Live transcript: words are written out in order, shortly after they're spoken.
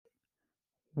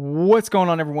What's going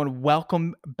on, everyone?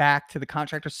 Welcome back to the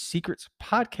Contractor Secrets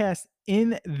podcast.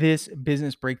 In this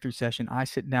business breakthrough session, I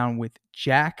sit down with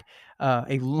Jack,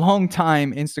 a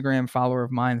longtime Instagram follower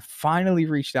of mine. Finally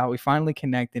reached out. We finally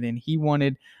connected, and he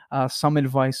wanted some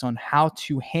advice on how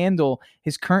to handle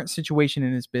his current situation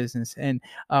in his business. And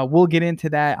we'll get into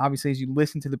that, obviously, as you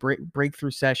listen to the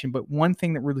breakthrough session. But one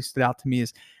thing that really stood out to me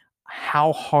is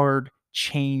how hard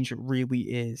change really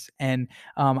is. And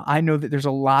I know that there's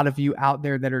a lot of you out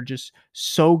there that are just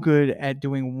so good at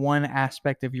doing one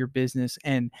aspect of your business,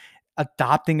 and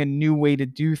adopting a new way to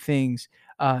do things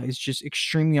is just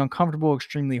extremely uncomfortable,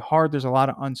 extremely hard. There's a lot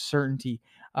of uncertainty.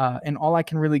 And all I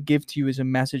can really give to you is a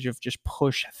message of just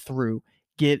push through.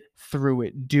 Get through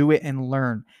it, do it, and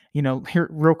learn. Here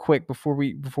real quick before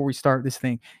we start this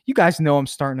thing, you guys know I'm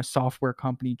starting a software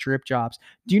company, Drip Jobs.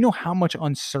 Do you know how much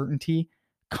uncertainty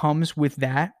comes with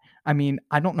that? I mean,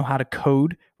 I don't know how to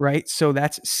code, right? So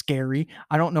that's scary.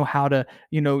 I don't know how to,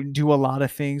 do a lot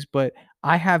of things, but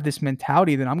I have this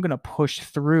mentality that I'm going to push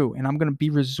through, and I'm going to be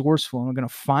resourceful, and I'm going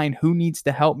to find who needs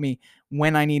to help me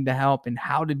when I need the help and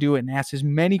how to do it, and ask as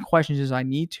many questions as I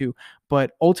need to.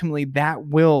 But ultimately, that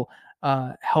will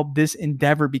help this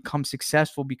endeavor become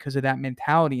successful because of that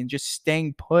mentality, and just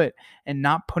staying put and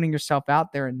not putting yourself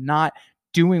out there and not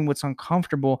doing what's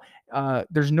uncomfortable.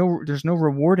 There's no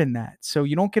reward in that. So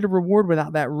you don't get a reward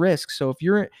without that risk. So if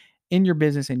you're in your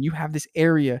business and you have this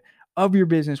area of your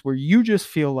business where you just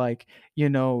feel like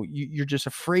you're just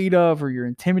afraid of, or you're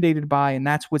intimidated by, and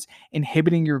that's what's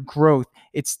inhibiting your growth,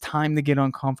 it's time to get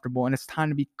uncomfortable, and it's time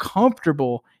to be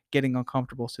comfortable getting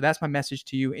uncomfortable. So that's my message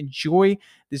to you. Enjoy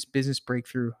this business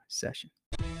breakthrough session.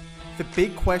 The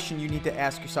big question you need to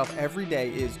ask yourself every day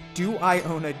is, do I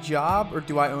own a job or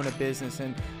do I own a business?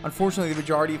 And unfortunately, the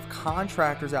majority of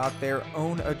contractors out there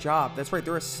own a job. That's right,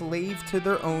 they're a slave to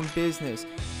their own business.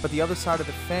 But the other side of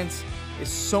the fence is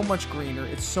so much greener,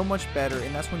 it's so much better,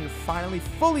 and that's when you're finally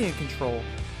fully in control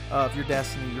of your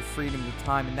destiny, your freedom, your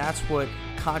time. And that's what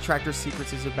Contractor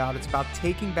Secrets is about. It's about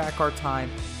taking back our time,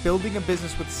 building a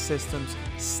business with systems,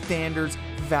 standards,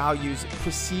 values,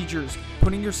 procedures,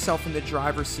 putting yourself in the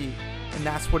driver's seat. And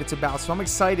that's what it's about. So I'm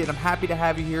excited. I'm happy to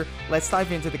have you here. Let's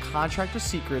dive into the Contractor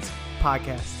Secrets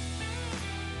podcast.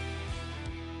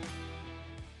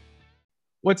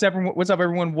 What's up,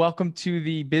 everyone? Welcome to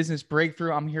the Business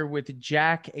Breakthrough. I'm here with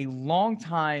Jack, a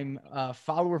longtime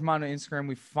follower of mine on Instagram.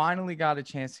 We finally got a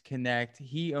chance to connect.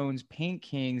 He owns Paint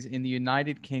Kings in the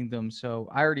United Kingdom. So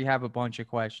I already have a bunch of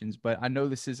questions, but I know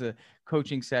this is a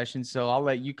coaching session. So I'll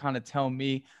let you kind of tell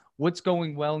me what's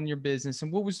going well in your business,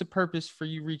 and what was the purpose for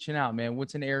you reaching out, man?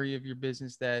 What's an area of your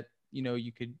business that,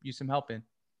 you could use some help in?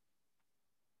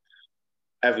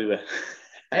 Everywhere.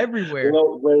 Everywhere.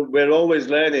 We're always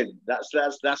learning. That's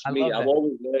I me. love I'm that.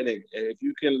 always learning. If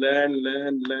you can learn.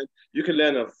 You can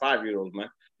learn a 5-year-old, man.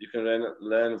 You can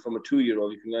learn from a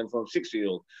 2-year-old. You can learn from a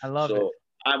 6-year-old. I love it. So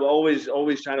I'm always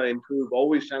trying to improve.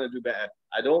 Always trying to do better.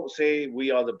 I don't say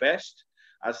we are the best.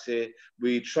 I say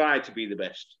we try to be the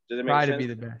best. Does it make Try to be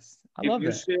sense? the best. I If love you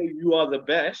that. say you are the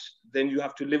best, then you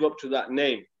have to live up to that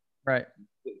name. Right.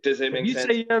 Does it If make you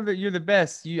say sense? you're the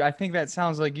best, I think that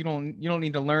sounds like you don't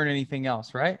need to learn anything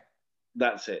else, right?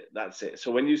 That's it. That's it. So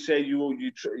when you say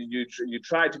you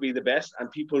try to be the best,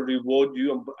 and people reward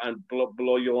you and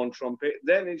blow your own trumpet,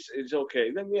 then it's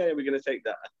okay. Then yeah, we're gonna take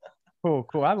that. Cool,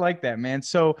 cool. I like that, man.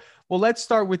 So, well, let's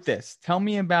start with this. Tell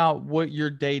me about what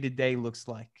your day to day looks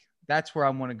like. That's where I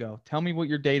want to go. Tell me what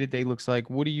your day to day looks like.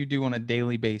 What do you do on a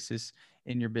daily basis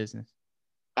in your business?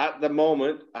 At the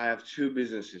moment, I have two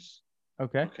businesses.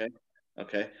 Okay. Okay,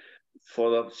 okay.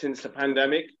 Since the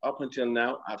pandemic up until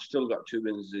now, I've still got two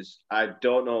businesses. I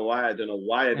don't know why. I don't know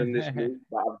why I've done this move,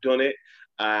 but I've done it,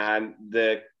 and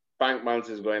the bank balance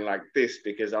is going like this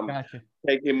because I'm Gotcha.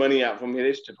 taking money out from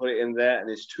here to put it in there, and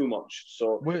it's too much.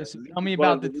 So So this tell is me one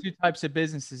about of the the two types of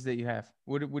businesses that you have.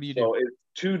 What do you do? So it's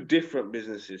two different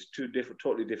businesses,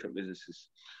 totally different businesses.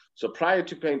 So prior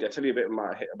to painting, I'll tell you a bit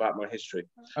about my history.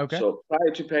 Okay. So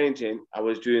prior to painting, I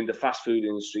was doing the fast food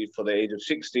industry for the age of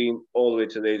 16 all the way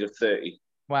to the age of 30.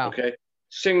 Wow. Okay.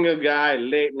 Single guy,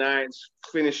 late nights,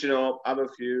 finishing up, have a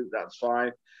few, that's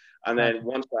fine. And then Gotcha.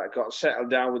 once I got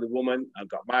settled down with a woman, I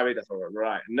got married, I thought,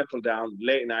 right, knuckle down,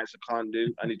 late nights I can't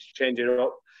do, I need to change it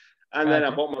up. And then I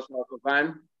Gotcha. bought myself a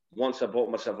van. Once I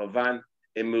bought myself a van,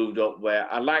 it moved up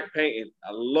where I like painting. I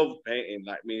love painting,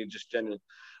 like me, just general.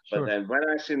 But Sure. then when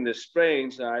I seen the spraying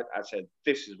side, I said,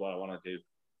 this is what I want to do.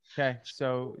 Okay.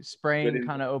 So spraying Within,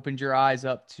 kind of opened your eyes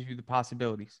up to the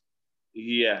possibilities.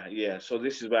 yeah, yeah. So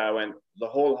this is where I went the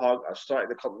whole hog. I started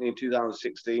the company in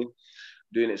 2016,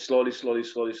 doing it slowly.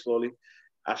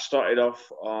 I started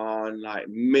off on like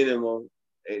minimum.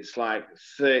 it's like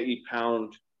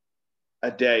 £30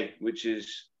 a day, which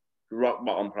is rock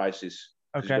bottom prices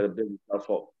because you've Okay. got to build yourself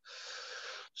up.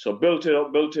 So built it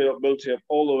up, built it up, built it up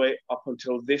all the way up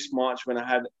until this March when I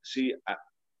had,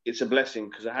 it's a blessing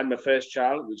because I had my first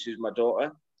child, which is my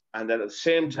daughter. And then at the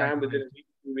same time, within a week,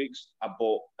 2 weeks, I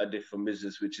bought a different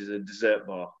business, which is a dessert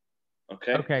bar.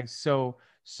 Okay. Okay. So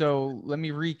let me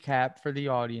recap for the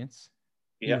audience.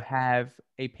 You Yeah. have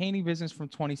a painting business from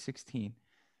 2016.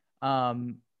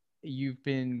 Um, you've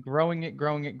been growing it,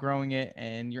 growing it, growing it,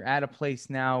 and you're at a place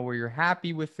now where you're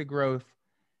happy with the growth.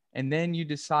 And then you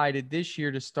decided this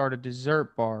year to start a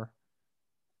dessert bar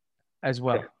as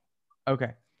well. Correct.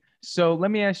 Okay. So let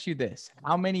me ask you this.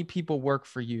 How many people work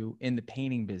for you in the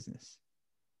painting business?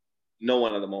 No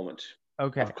one at the moment.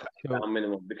 Okay. I've cut it So down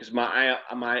minimum because my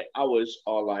hours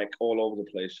are like all over the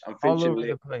place. I'm all finishing over the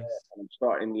late place. and I'm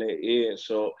starting late here,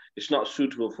 so it's not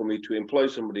suitable for me to employ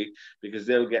somebody because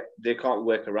they can't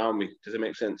work around me. Does it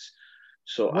make sense?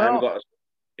 So I haven't Well, got.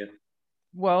 Yeah.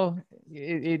 well,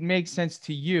 it makes sense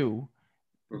to you,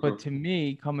 but Mm-hmm. to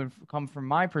me, come from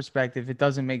my perspective, it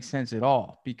doesn't make sense at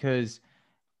all because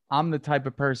I'm the type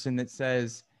of person that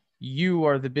says you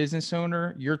are the business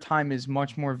owner. Your time is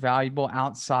much more valuable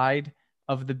outside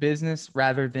of the business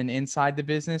rather than inside the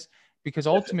business. Because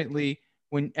Definitely. ultimately,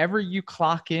 whenever you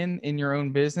clock in your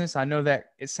own business, I know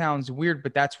that it sounds weird,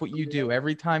 but that's what you do.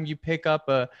 Every time you pick up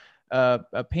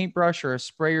a paintbrush or a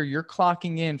sprayer, you're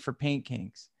clocking in for Paint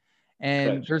Kings.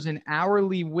 And Correct. there's an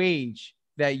hourly wage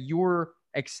that you're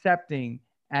accepting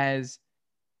as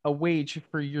a wage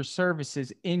for your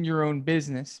services in your own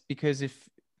business, because if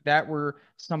that were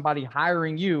somebody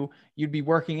hiring you, you'd be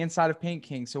working inside of Paint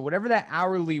King. So whatever that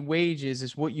hourly wage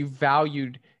is what you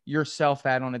valued yourself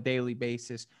at on a daily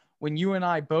basis. When you and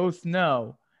I both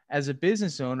know as a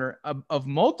business owner of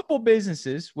multiple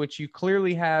businesses, which you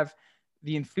clearly have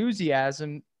the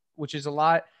enthusiasm, which is a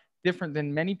lot different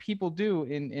than many people do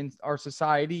in our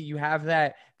society. You have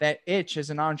that itch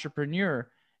as an entrepreneur.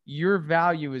 Your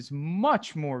value is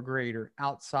much more greater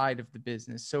outside of the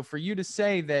business. So for you to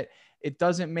say that it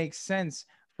doesn't make sense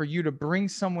for you to bring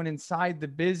someone inside the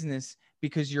business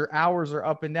because your hours are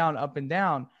up and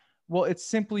down, well, it's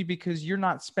simply because you're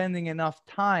not spending enough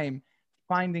time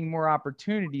finding more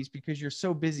opportunities because you're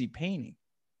so busy painting.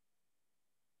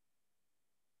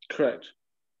 Correct.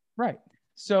 Right.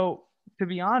 So to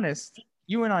be honest,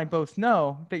 you and I both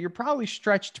know that you're probably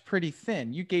stretched pretty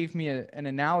thin. You gave me an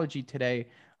analogy today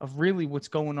of really what's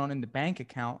going on in the bank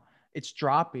account. It's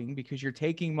dropping because you're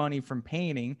taking money from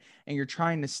painting and you're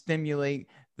trying to stimulate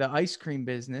the ice cream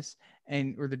business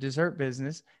and or the dessert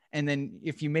business. And then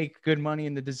if you make good money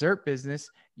in the dessert business,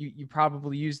 you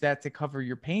probably use that to cover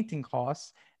your painting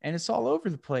costs, and it's all over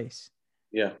the place.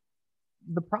 Yeah.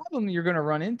 The problem you're going to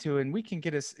run into, and we can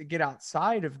get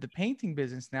outside of the painting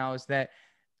business now, is that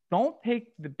don't take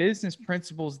the business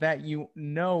principles that you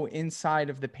know inside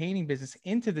of the painting business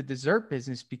into the dessert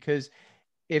business, because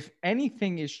if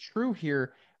anything is true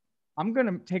here, I'm going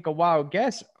to take a wild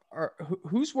guess.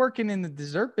 Who's working in the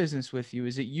dessert business with you?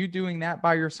 Is it you doing that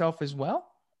by yourself as well?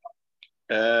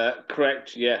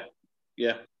 Correct. Yeah.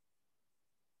 Yeah.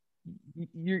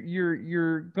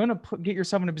 You're going to get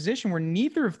yourself in a position where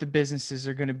neither of the businesses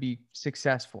are going to be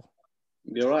successful.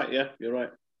 You're right. Yeah. You're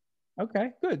right.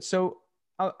 Okay, good. So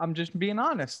I'm just being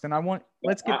honest, and Yeah,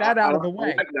 let's get that out of the I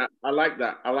way. like that. I like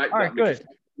that. I like All right, that because good.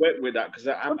 I work with that because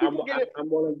Some people get it.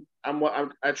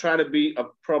 I try to be a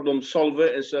problem solver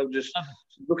instead of just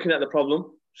looking at the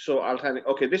problem. So I'll kind of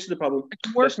okay, this is the problem. I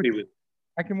can work Let's with deal that. with it.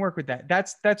 I can work with that.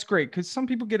 That's great because some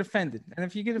people get offended, and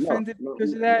if you get No, offended no,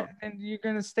 because of no. that, then you're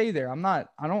gonna stay there. I'm not.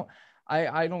 I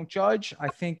don't judge. I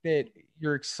think that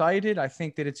you're excited. I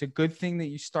think that it's a good thing that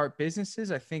you start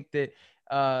businesses. I think that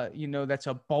that's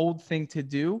a bold thing to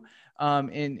do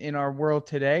in our world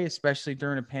today, especially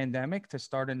during a pandemic, to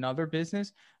start another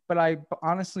business. But I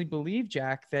honestly believe,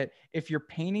 Jack, that if your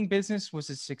painting business was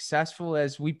as successful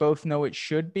as we both know it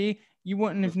should be, you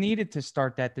wouldn't have needed to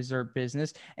start that dessert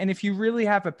business. And if you really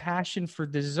have a passion for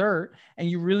dessert and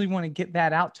you really want to get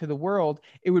that out to the world,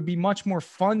 it would be much more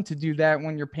fun to do that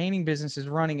when your painting business is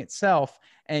running itself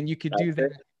and you could do that.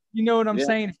 Okay. You know what I'm Yeah,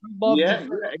 saying? If you love yeah,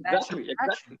 dessert, yeah, that's your exactly, passion.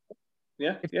 exactly.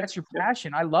 Yeah, If yeah, that's your yeah.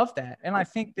 passion, I love that. And I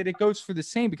think that it goes for the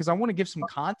same because I want to give some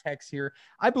context here.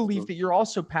 I believe Mhm. that you're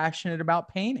also passionate about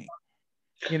painting,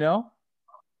 you know,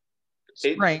 It's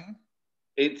spraying.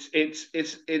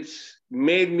 it's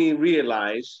made me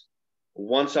realize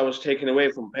once I was taken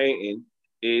away from painting,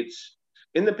 it's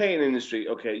in the painting industry.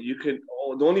 Okay,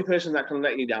 the only person that can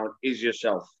let you down is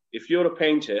yourself. If you're a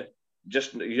painter,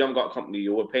 just you haven't got a company,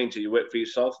 you're a painter, you work for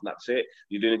yourself, and that's it.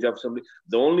 You're doing a job for somebody.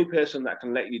 The only person that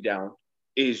can let you down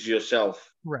is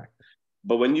yourself. Correct.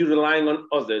 But when you're relying on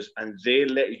others and they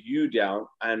let you down,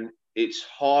 and it's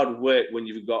hard work when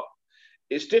you've got,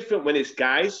 it's different when it's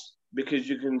guys because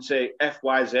you can say F,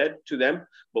 Y, Z to them.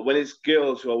 But when it's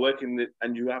girls who are working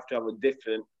and you have to have a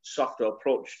different, softer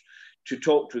approach to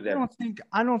talk to them.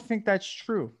 I don't think that's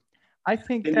true. I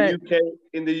think In that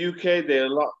the UK, they're a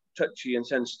lot touchy and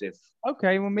sensitive.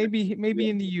 okay, well maybe Yeah,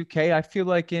 in the UK, I feel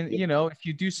like in, yeah, if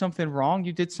you do something wrong,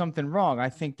 you did something wrong. I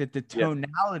think that the yeah,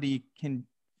 tonality can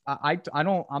I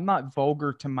don't I'm not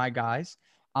vulgar to my guys.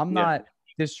 I'm yeah, not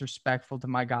disrespectful to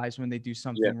my guys when they do yeah,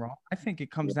 something wrong. I think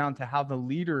it comes yeah. down to how the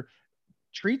leader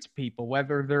treats people,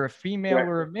 whether they're a female Correct,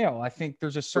 or a male. I think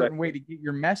there's a correct, certain way to get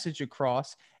your message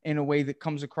across in a way that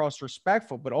comes across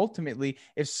respectful. But ultimately,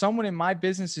 if someone in my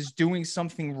business is doing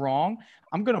something wrong,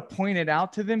 I'm going to point it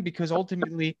out to them because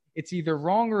ultimately it's either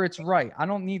wrong or it's right. I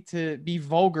don't need to be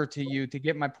vulgar to you to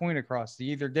get my point across.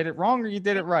 You either did it wrong or you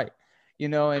did it right.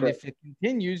 And correct. if it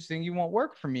continues, then you won't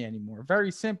work for me anymore.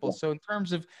 Very simple. Yeah, So, in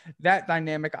terms of that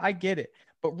dynamic, I get it.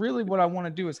 But really, what I want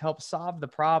to do is help solve the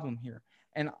problem here.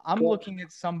 And I'm correct, looking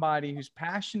at somebody who's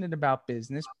passionate about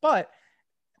business, but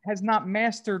has not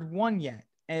mastered one yet.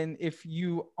 And if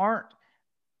you aren't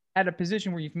at a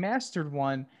position where you've mastered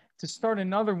one, to start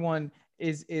another one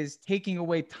is taking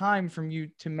away time from you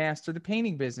to master the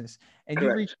painting business. And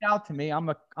you reached correct. out to me. I'm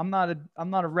not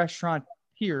a restaurant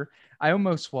here. I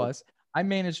almost was. I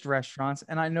managed restaurants,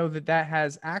 and I know that that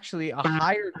has actually a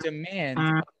higher demand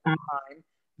of time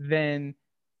than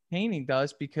painting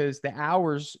does because the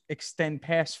hours extend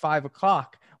past 5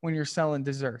 o'clock when you're selling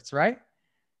desserts, right?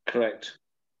 Correct.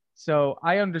 So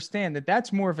I understand that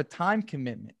that's more of a time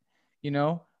commitment, you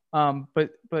know.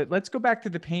 But let's go back to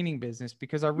the painting business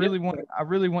because Yeah, I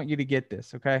really want you to get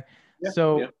this, okay? yeah,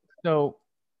 yeah, So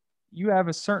you have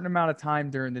a certain amount of time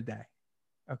during the day,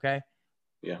 okay?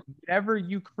 yeah. Whatever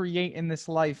you create in this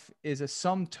life is a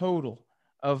sum total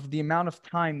of the amount of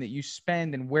time that you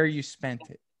spend and where you spent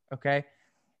it, okay?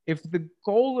 If the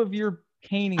goal of your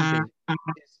painting business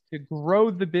is to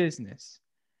grow the business,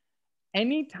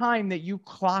 any time that you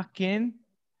clock in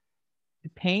to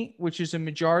paint, which is a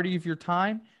majority of your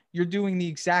time, you're doing the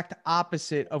exact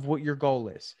opposite of what your goal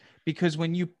is. Because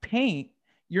when you paint,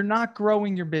 you're not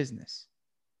growing your business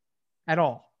at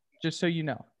all. Just so you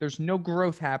know, there's no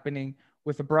growth happening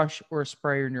with a brush or a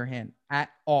sprayer in your hand at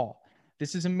all.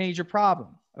 This is a major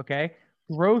problem. Okay.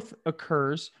 Growth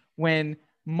occurs when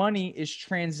money is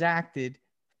transacted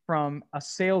from a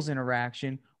sales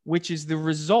interaction, which is the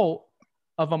result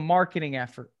of a marketing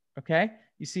effort. Okay.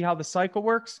 You see how the cycle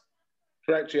works?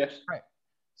 Correct. Yes. Right.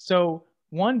 So,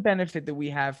 one benefit that we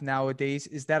have nowadays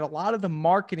is that a lot of the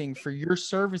marketing for your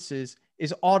services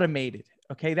is automated.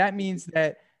 Okay. That means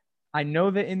that I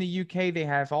know that in the UK, they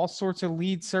have all sorts of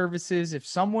lead services. If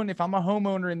I'm a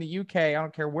homeowner in the UK, I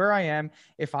don't care where I am,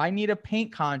 if I need a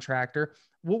paint contractor,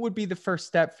 what would be the first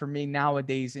step for me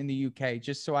nowadays in the UK,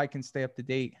 just so I can stay up to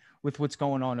date with what's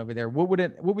going on over there? What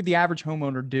would the average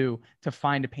homeowner do to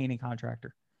find a painting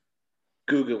contractor?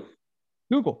 Google.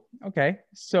 Google. Okay.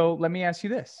 So let me ask you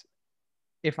this.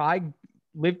 If I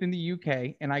lived in the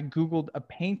UK and I Googled a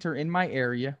painter in my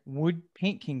area, would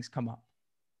Paint Kings come up?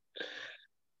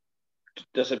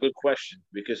 That's a good question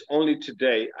because only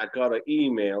today I got an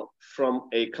email from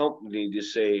a company to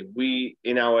say we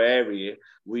in our area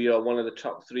we are one of the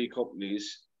top three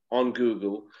companies on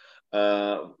Google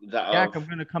that Jack, have. I'm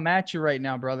going to come at you right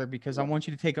now, brother, because I want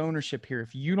you to take ownership here.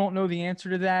 If you don't know the answer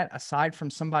to that, aside from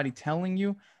somebody telling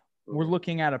you, we're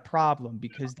looking at a problem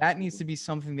because that needs to be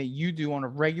something that you do on a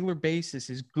regular basis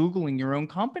is Googling your own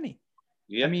company.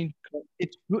 I Yeah, mean,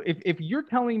 if you're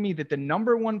telling me that the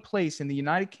number one place in the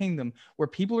United Kingdom where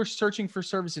people are searching for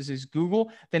services is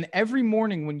Google, then every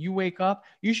morning when you wake up,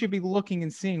 you should be looking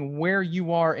and seeing where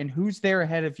you are and who's there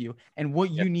ahead of you and what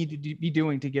yeah, you need to be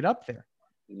doing to get up there.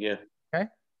 yeah, Okay. yeah,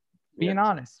 Being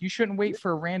honest, you shouldn't wait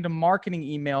for a random marketing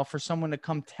email for someone to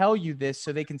come tell you this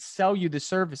so they can sell you the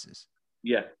services.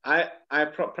 yeah.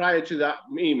 Prior to that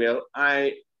email,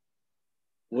 I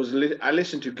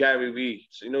listened to Gary Vee.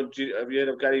 So have you heard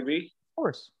of Gary Vee? Of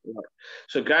course. Right.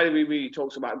 So Gary Vee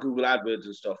talks about Google AdWords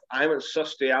and stuff. I haven't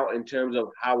sussed it out in terms of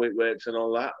how it works and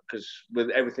all that because with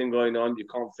everything going on, you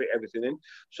can't fit everything in.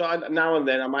 So now and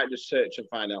then I might just search and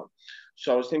find out.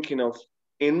 So I was thinking of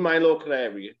in my local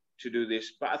area to do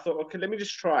this, but I thought, okay, let me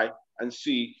just try and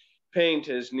see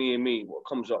painters near me what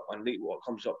comes up and what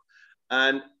comes up,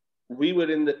 and we were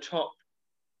in the top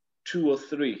two or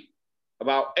three.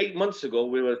 About 8 months ago,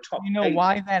 we were top You know eight.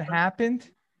 why that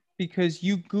happened? Because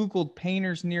you Googled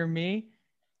painters near me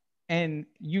and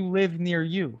you live near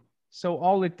you. So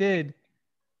all it did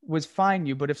was find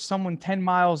you. But if someone 10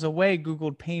 miles away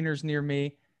Googled painters near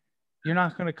me, you're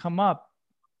not going to come up.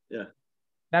 Yeah.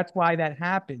 That's why that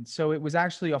happened. So it was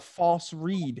actually a false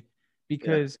read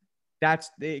because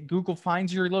Google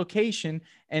finds your location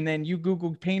and then you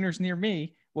Google painters near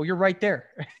me. Well, you're right there.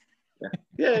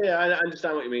 Yeah. I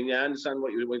understand what you mean. Yeah, I understand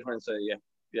what you're trying to say.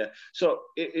 Yeah. So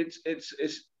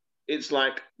it's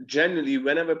like generally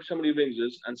whenever somebody rings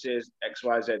us and says X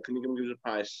Y Z, can you give us a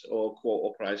price or quote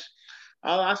or price?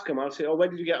 I'll ask them. I'll say, oh, where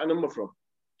did you get a number from?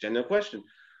 General question.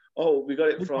 Oh, we got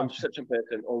it Good from question. such a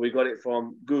person, or we got it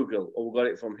from Google, or we got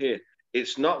it from here.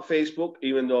 It's not Facebook,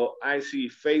 even though I see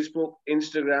Facebook,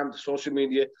 Instagram, the social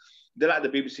media. They're like the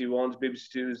BBC Ones, BBC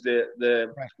Twos,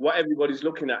 the Right. what everybody's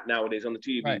looking at nowadays on the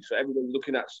TV. Right. So everybody's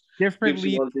looking at Different BBC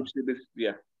lead. Ones, BBC Two,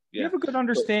 yeah. You Yeah. have a good So,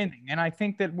 understanding. And I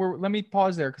think that let me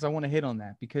pause there because I want to hit on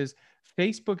that because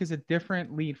Facebook is a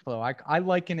different lead flow. I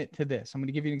liken it to this. I'm going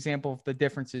to give you an example of the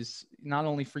differences, not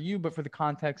only for you, but for the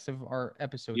context of our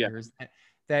episode yeah. here is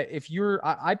that if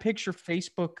I picture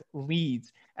Facebook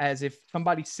leads as if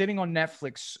somebody's sitting on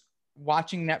Netflix,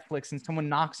 watching Netflix and someone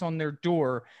knocks on their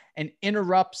door and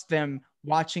interrupts them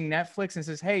watching Netflix and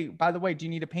says, hey, by the way, do you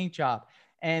need a paint job?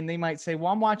 And they might say,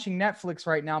 well, I'm watching Netflix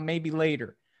right now, maybe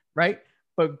later. Right.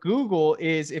 But Google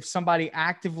is if somebody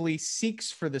actively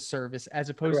seeks for the service as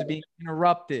opposed Correct. to being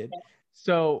interrupted.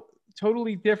 So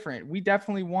totally different. We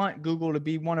definitely want Google to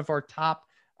be one of our top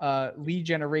lead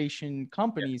generation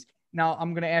companies. Yeah. Now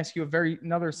I'm going to ask you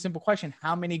another simple question.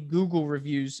 How many Google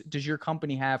reviews does your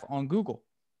company have on Google?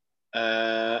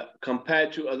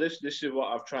 Compared to others, this is what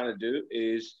I'm trying to do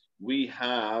is we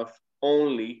have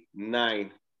only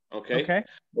 9. Okay.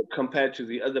 But compared to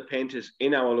the other painters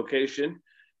in our location,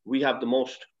 we have the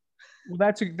most. Well,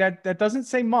 that doesn't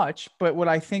say much, but what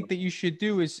I think that you should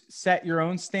do is set your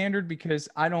own standard because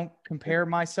I don't compare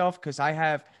myself because I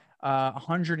have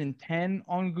 110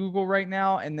 on Google right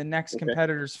now, and the next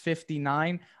competitor's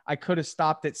 59. I could have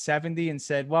stopped at 70 and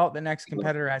said, well, the next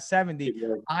competitor has 70.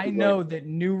 I know that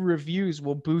new reviews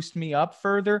will boost me up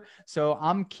further. So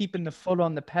I'm keeping the foot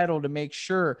on the pedal to make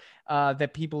sure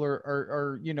that people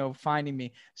are finding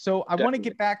me. So I want to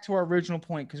get back to our original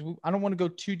point because I don't want to go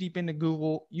too deep into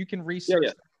Google. You can research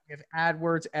we have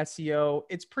AdWords, SEO.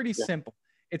 It's pretty simple.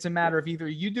 It's a matter of either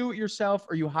you do it yourself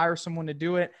or you hire someone to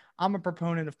do it. I'm a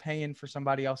proponent of paying for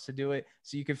somebody else to do it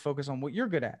so you can focus on what you're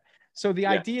good at. So the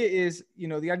idea is,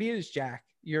 Jack,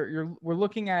 we're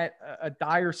looking at a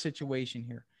dire situation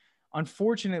here.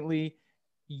 Unfortunately,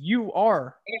 you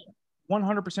are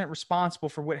 100% responsible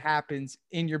for what happens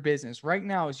in your business. Right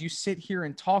now, as you sit here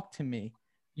and talk to me,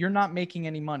 you're not making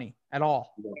any money at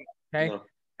all. Okay. No.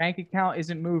 Bank account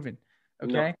isn't moving.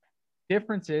 Okay. No.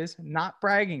 Difference is not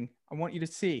bragging. I want you to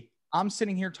see I'm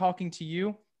sitting here talking to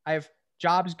you. I have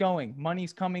jobs going,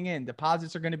 money's coming in,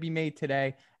 deposits are going to be made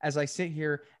today as I sit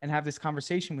here and have this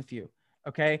conversation with you.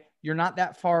 Okay. You're not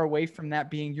that far away from that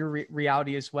being your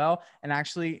reality as well. And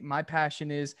actually my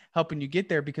passion is helping you get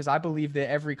there because I believe that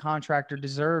every contractor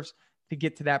deserves to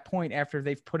get to that point after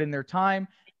they've put in their time.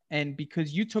 And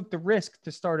because you took the risk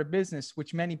to start a business,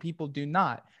 which many people do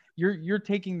not. You're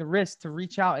taking the risk to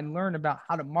reach out and learn about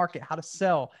how to market, how to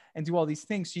sell, and do all these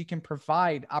things so you can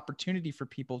provide opportunity for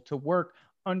people to work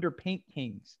under Paint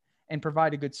Kings and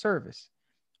provide a good service.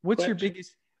 What's your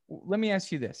biggest, let me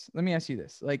ask you this.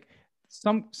 Like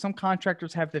some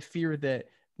contractors have the fear that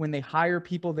when they hire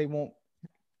people, they won't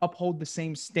uphold the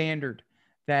same standard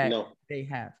that they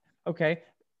have. Okay.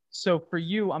 So for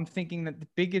you, I'm thinking that the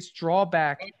biggest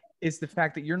drawback is the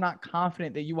fact that you're not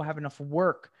confident that you will have enough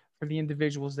work for the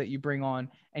individuals that you bring on,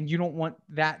 and you don't want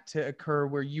that to occur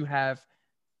where you have.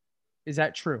 Is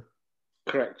that true?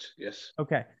 Correct. Yes.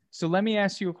 Okay. So let me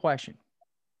ask you a question.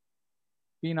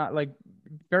 Be not like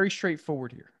very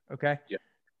straightforward here. Okay. Yeah.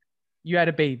 You had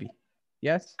a baby.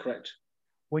 Yes. Correct.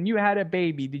 When you had a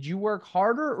baby, did you work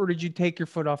harder or did you take your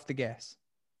foot off the gas?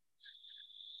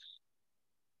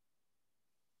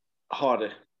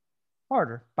 Harder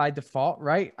by default,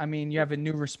 right? I mean, you have a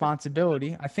new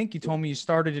responsibility. I think you told me you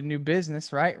started a new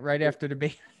business, right after the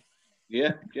baby.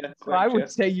 Yeah. So I would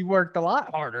say you worked a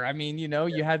lot harder. I mean,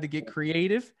 you had to get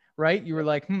creative, right? You were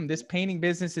like, this painting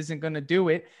business isn't going to do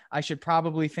it. I should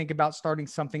probably think about starting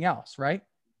something else, right?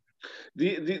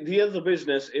 The other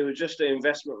business, it was just an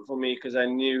investment for me because I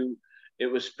knew it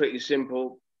was pretty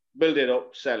simple. Build it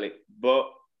up, sell it.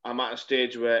 But I'm at a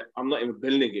stage where I'm not even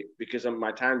building it because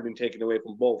my time's been taken away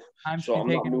from both. So I'm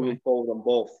not moving forward on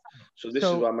both. So this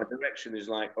is why my direction is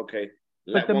like, okay,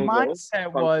 let one go. But the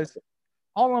mindset was,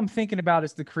 all I'm thinking about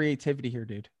is the creativity here,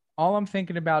 dude. All I'm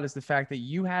thinking about is the fact that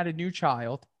you had a new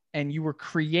child and you were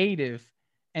creative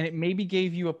and it maybe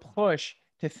gave you a push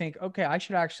to think, okay, I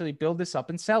should actually build this up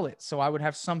and sell it. So I would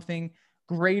have something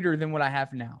greater than what I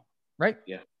have now, right?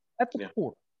 Yeah. At the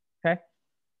core. Okay.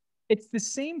 It's the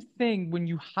same thing when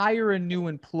you hire a new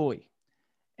employee.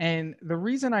 And the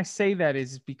reason I say that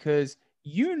is because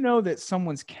you know that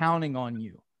someone's counting on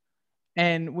you.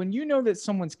 And when you know that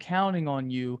someone's counting on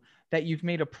you, that you've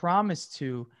made a promise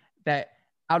to, that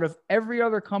out of every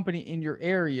other company in your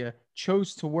area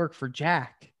chose to work for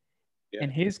Jack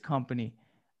and his company,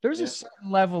 there's a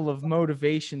certain level of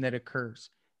motivation that occurs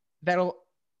that'll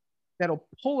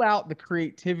pull out the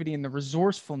creativity and the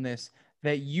resourcefulness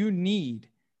that you need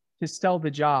to sell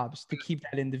the jobs to keep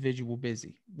that individual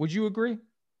busy. Would you agree?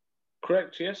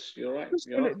 Correct. Yes, you're right.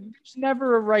 There's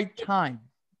never a right time,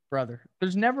 brother.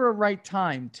 There's never a right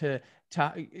time to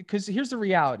because here's the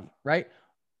reality, right?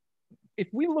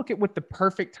 If we look at what the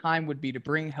perfect time would be to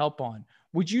bring help on,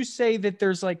 would you say that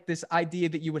there's like this idea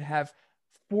that you would have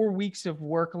 4 weeks of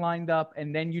work lined up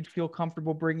and then you'd feel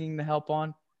comfortable bringing the help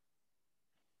on?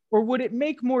 Or would it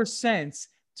make more sense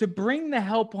to bring the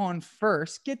help on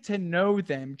first, get to know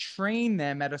them, train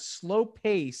them at a slow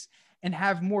pace, and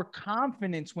have more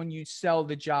confidence when you sell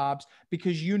the jobs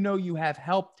because you know you have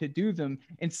help to do them,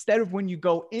 instead of when you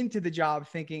go into the job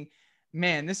thinking,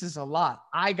 man, this is a lot.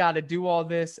 I got to do all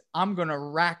this. I'm going to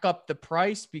rack up the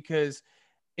price because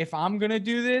if I'm going to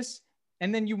do this,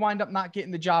 and then you wind up not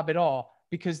getting the job at all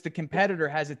because the competitor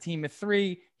has a team of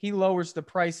 3, he lowers the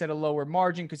price at a lower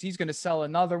margin because he's going to sell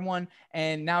another one.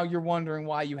 And now you're wondering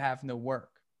why you have no work.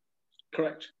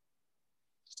 Correct.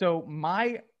 So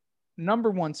my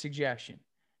number one suggestion,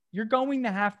 you're going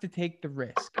to have to take the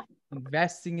risk.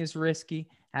 Investing is risky.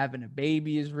 Having a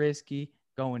baby is risky.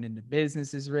 Going into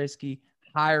business is risky.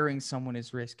 Hiring someone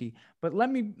is risky. But let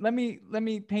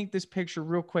me paint this picture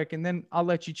real quick, and then I'll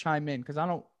let you chime in because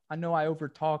I know I over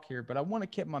talk here, but I want to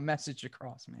get my message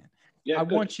across, man. Yeah, I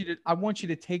want you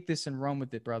to take this and run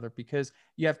with it, brother, because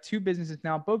you have 2 businesses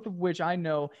now, both of which I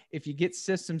know if you get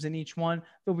systems in each one,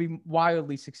 they'll be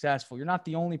wildly successful. You're not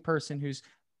the only person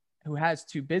who has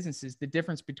 2 businesses. The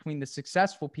difference between the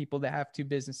successful people that have 2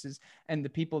 businesses and the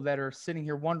people that are sitting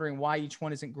here wondering why each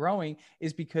one isn't growing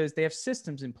is because they have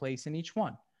systems in place in each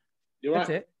one. You're That's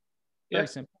right. it. Very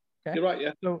simple. Okay. You're right.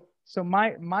 Yeah. So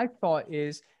my thought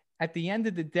is, at the end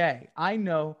of the day, I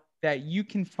know that you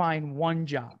can find one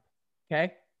job.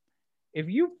 Okay. If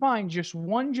you find just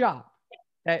one job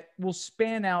that will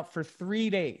span out for 3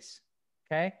 days,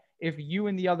 okay, if you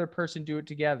and the other person do it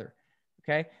together,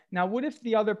 okay. Now, what if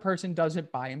the other person does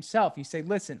it by himself? You say,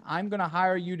 listen, I'm going to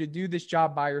hire you to do this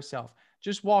job by yourself.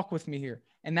 Just walk with me here.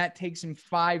 And that takes him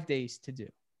 5 days to do,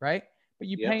 right? But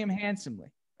you pay him handsomely,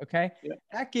 okay?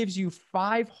 That gives you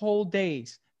 5 whole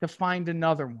days to find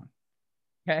another one,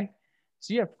 okay?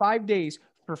 So you have 5 days.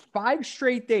 For 5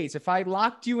 straight days, if I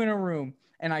locked you in a room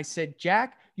and I said,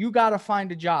 Jack, you got to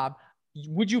find a job,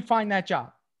 would you find that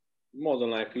job? More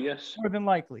than likely, yes. More than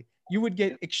likely. You would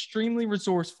get extremely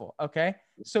resourceful. Okay.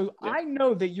 So I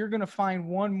know that you're going to find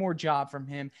one more job from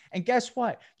him. And guess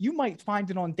what? You might find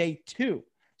it on day 2.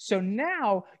 So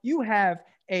now you have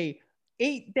a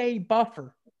 8-day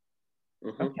buffer.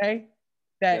 Okay.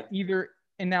 That either,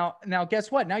 and now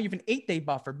guess what? Now you have an 8-day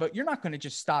buffer, but you're not going to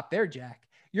just stop there, Jack.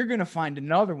 You're going to find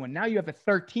another one. Now you have a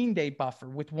 13-day buffer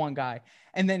with one guy.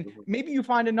 And then maybe you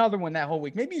find another one that whole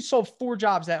week. Maybe you sold 4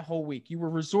 jobs that whole week. You were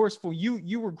resourceful.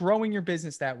 You were growing your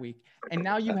business that week. And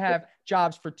now you have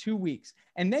jobs for 2 weeks.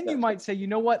 And then you might say, you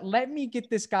know what? Let me get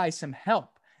this guy some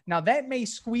help. Now that may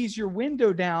squeeze your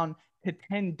window down to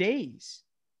 10 days.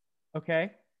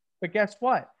 Okay. But guess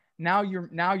what? Now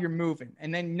you're moving.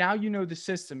 And then now you know the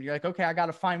system. You're like, okay, I got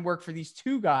to find work for these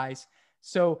 2 guys.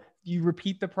 So you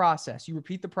repeat the process, you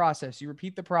repeat the process, you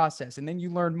repeat the process, and then you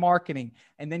learn marketing,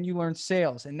 and then you learn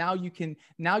sales. And now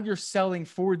you're selling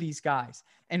for these guys.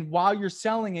 And while you're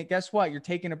selling it, guess what? You're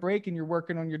taking a break and you're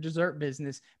working on your dessert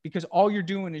business because all you're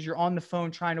doing is you're on the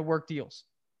phone trying to work deals.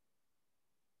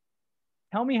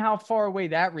 Tell me how far away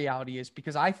that reality is,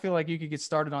 because I feel like you could get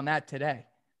started on that today.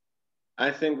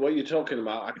 I think what you're talking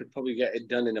about, I could probably get it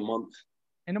done in a month.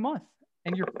 In a month.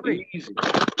 And you're free. Easy.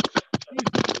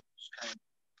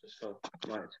 So,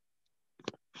 right.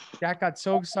 Jack got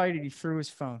so excited he threw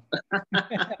his phone. 1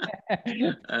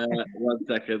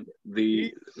 second. There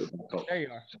you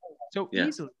are. So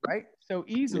easily, right? So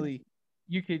easily,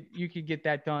 you could get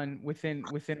that done within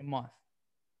a month.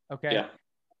 Okay. Yeah.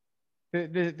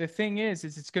 The thing is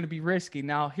it's going to be risky.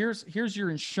 Now here's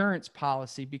your insurance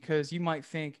policy, because you might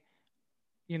think,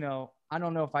 I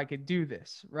don't know if I could do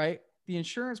this, right? The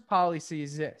insurance policy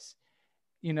is this.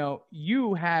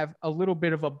 You have a little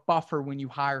bit of a buffer when you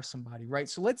hire somebody, right?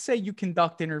 So let's say you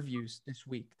conduct interviews this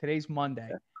week. Today's Monday.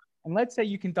 And let's say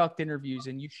you conduct interviews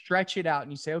and you stretch it out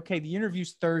and you say, okay, the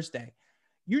interview's Thursday.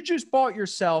 You just bought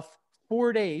yourself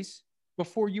 4 days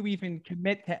before you even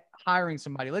commit to hiring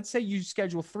somebody. Let's say you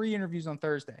schedule 3 interviews on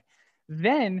Thursday.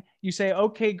 Then you say,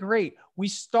 okay, great. We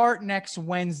start next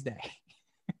Wednesday.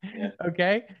 Yeah.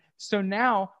 Okay. So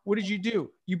now what did you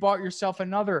do? You bought yourself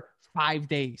another 5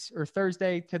 days, or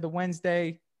Thursday to the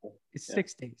Wednesday is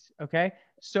 6 days. Okay.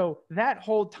 So that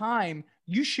whole time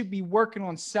you should be working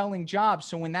on selling jobs.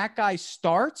 So when that guy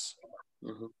starts,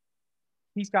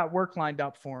 he's got work lined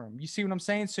up for him. You see what I'm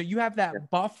saying? So you have that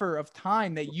buffer of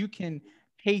time that you can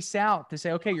pace out to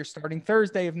say, okay, you're starting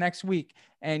Thursday of next week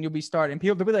and you'll be starting.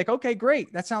 People will be like, okay,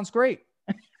 great. That sounds great.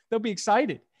 They'll be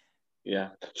excited. Yeah.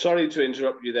 Sorry to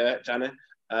interrupt you there, Tanner.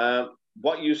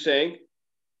 What you're saying,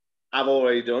 I've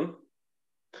already done.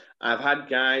 I've had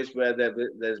guys where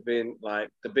there's been like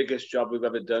the biggest job we've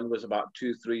ever done was about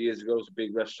 2-3 years ago. It was a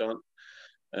big restaurant,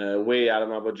 way out of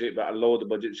my budget, but I lowered the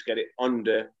budget to get it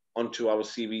onto our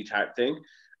CV type thing.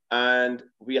 And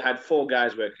we had 4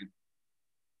 guys working.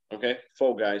 Okay,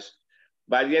 4 guys.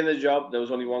 By the end of the job, there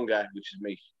was only 1 guy, which is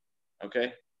me.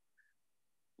 Okay.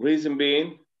 Reason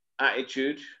being,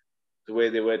 attitude, the way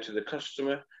they were to the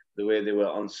customer, the way they were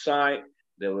on site.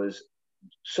 There was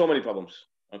so many problems.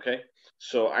 Okay.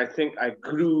 So I think I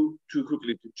grew too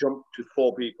quickly to jump to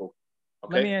 4 people.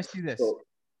 Okay. Let me ask you this. So,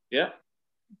 yeah.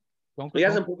 He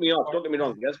hasn't put me off. Don't get me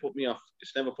wrong. He hasn't put me off.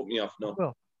 It's never put me off.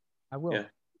 No. I will. Yeah.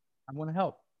 I want to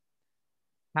help.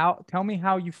 Tell me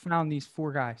how you found these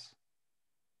 4 guys.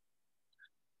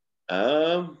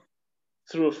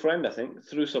 Through a friend, I think.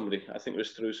 Through somebody. I think it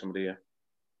was through somebody. Yeah.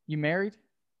 You married?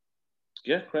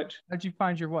 Yeah, correct. How'd you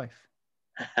find your wife?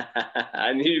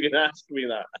 I knew you were going to ask me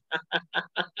that.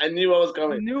 I knew I was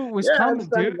coming. You knew it was coming,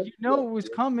 dude. You know it was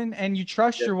coming, and you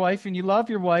trust your wife, and you love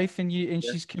your wife, and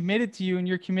she's committed to you, and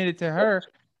you're committed to her.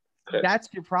 Correct. That's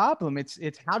your problem. It's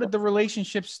how did the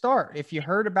relationship start? If you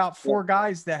heard about 4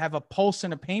 guys that have a pulse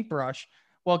and a paintbrush,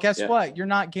 well, guess what? You're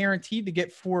not guaranteed to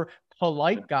get 4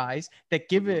 polite guys that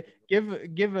give a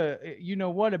you know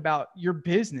what about your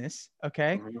business.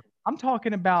 Okay. I'm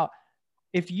talking about,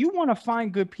 if you want to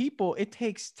find good people, it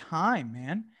takes time,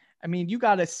 man. I mean, you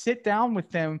got to sit down with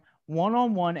them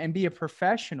one-on-one and be a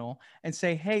professional and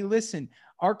say, hey, listen,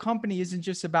 our company isn't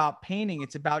just about painting.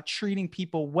 It's about treating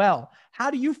people well. How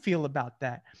do you feel about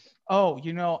that? Oh,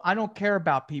 I don't care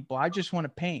about people. I just want to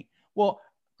paint. Well,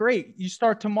 great. You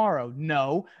start tomorrow.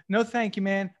 No, thank you,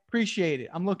 man. Appreciate it.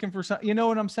 I'm looking for something. You know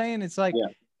what I'm saying? It's like,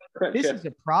 this is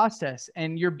a process,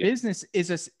 and your business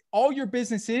all your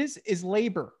business is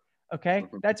labor. Okay.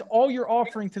 That's all you're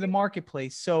offering to the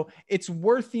marketplace. So it's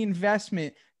worth the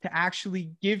investment to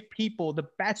actually give people the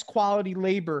best quality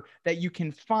labor that you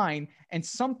can find. And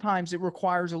sometimes it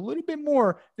requires a little bit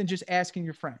more than just asking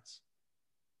your friends.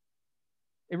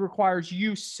 It requires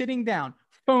you sitting down,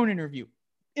 phone interview,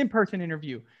 in-person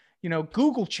interview,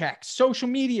 Google check, social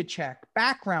media check,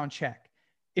 background check.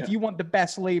 If you want the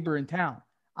best labor in town,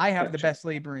 I have the best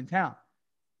labor in town.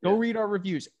 Go read our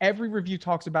reviews. Every review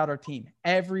talks about our team.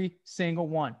 Every single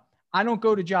one. I don't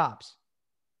go to jobs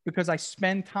because I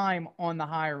spend time on the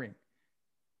hiring.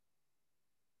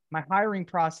 My hiring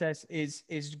process is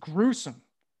gruesome.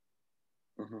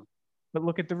 But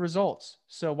look at the results.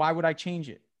 So why would I change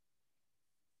it?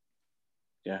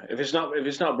 Yeah. If it's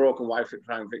not broken, why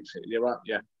try and fix it? You're right.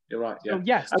 Yeah. You're right. Yeah. So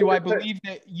yes. Do I believe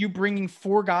that you bringing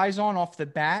 4 guys on off the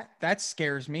bat, that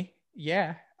scares me?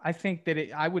 Yeah. I think that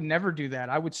I would never do that.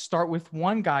 I would start with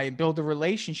 1 guy and build a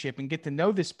relationship and get to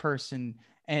know this person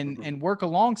and work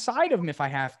alongside of him if I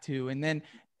have to. And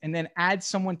then add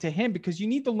someone to him, because you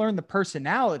need to learn the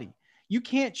personality. You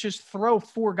can't just throw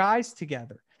 4 guys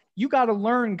together. You got to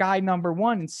learn guy number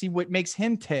 1 and see what makes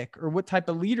him tick or what type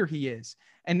of leader he is.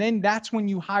 And then that's when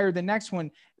you hire the next one.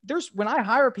 When I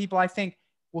hire people, I think,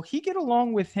 will he get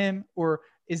along with him, or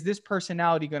is this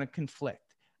personality going to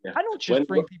conflict? Yeah. I don't just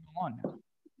bring people on now.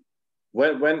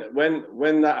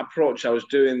 When that approach, I was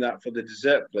doing that for the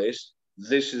dessert place.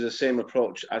 This is the same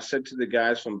approach. I said to the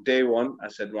guys from day 1, I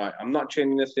said, right, I'm not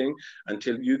changing a thing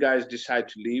until you guys decide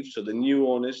to leave. So the new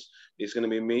owners is going to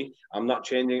be me. I'm not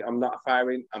changing. I'm not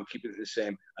firing. I'm keeping it the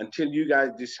same. Until you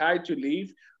guys decide to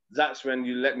leave, that's when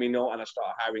you let me know and I start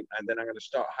hiring. And then I'm going to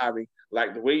start hiring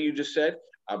like the way you just said.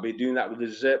 I'll be doing that with the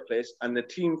dessert place. And the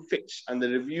team fits, and the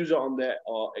reviews on there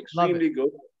are extremely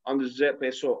good on the dessert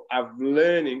place. So I'm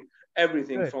learning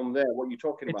everything from there, what you're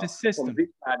talking about, from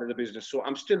this side of the business. So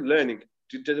I'm still learning.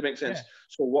 Does it make sense? Yeah.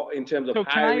 So what, in terms of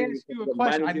hiring? Can I ask you a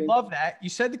question? I love that. You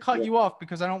said to cut you off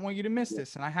because I don't want you to miss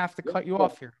this, and I have to cut you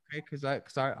off here, okay?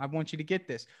 Because I want you to get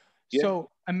this. Yeah. So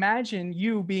imagine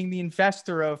you being the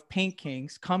investor of Paint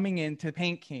Kings coming into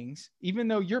Paint Kings, even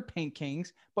though you're Paint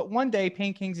Kings, but one day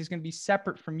Paint Kings is going to be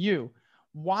separate from you.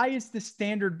 Why is the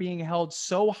standard being held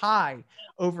so high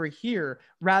over here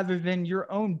rather than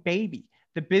your own baby,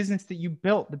 the business that you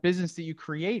built, the business that you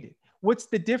created? What's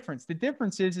the difference? The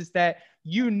difference is that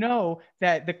you know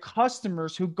that the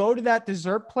customers who go to that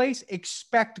dessert place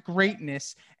expect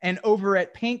greatness, and over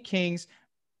at Paint Kings,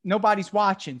 nobody's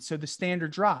watching, so the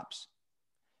standard drops.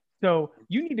 So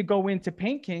you need to go into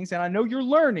Paint Kings, and I know you're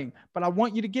learning, but I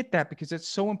want you to get that because it's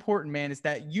so important, man, is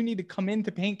that you need to come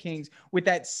into Paint Kings with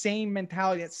that same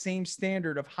mentality, that same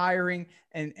standard of hiring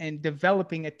and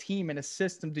developing a team and a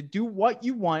system to do what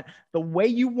you want, the way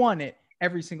you want it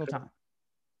every single time.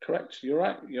 Correct. You're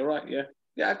right. You're right. Yeah.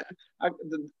 Yeah. I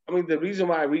mean, the reason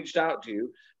why I reached out to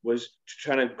you was to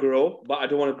try to grow, but I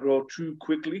don't want to grow too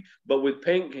quickly. But with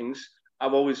Paint Kings,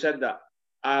 I've always said that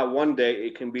one day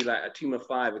it can be like a team of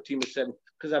 5, a team of 7,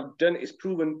 because I've done it's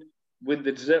proven with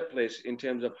the dessert place in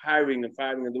terms of hiring and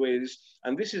firing and the way it is.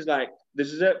 And this is like the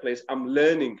dessert place, I'm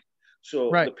learning. So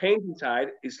Right. the painting side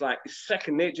is like it's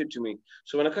second nature to me.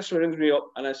 So when a customer rings me up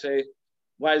and I say,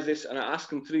 why is this? And I ask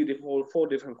them 4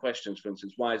 different questions, for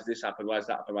instance, why is this happen? Why is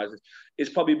that happen? Why is this? It's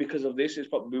probably because of this. It's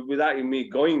probably without me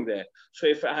going there. So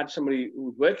if I had somebody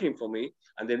who's working for me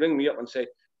and they ring me up and say,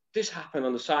 this happened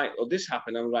on the site or this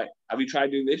happened, I'm like, have you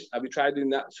tried doing this? Have you tried doing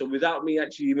that? So without me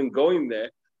actually even going there,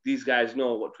 these guys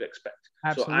know what to expect.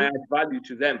 Absolutely. So I add value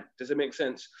to them. Does it make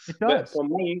sense? It does. But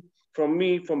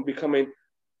from becoming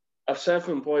a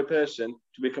self-employed person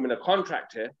to becoming a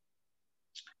contractor,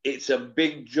 it's a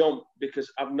big jump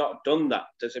because I've not done that.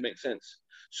 Does it make sense?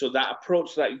 So that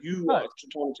approach that you are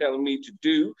trying to tell me to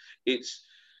do,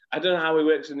 I don't know how it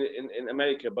works in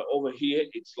America, but over here,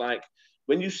 it's like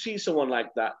when you see someone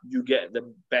like that, you get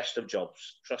the best of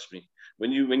jobs. Trust me.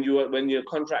 When you're a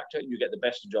contractor, you get the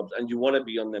best of jobs, and you want to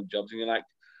be on them jobs, and you're like,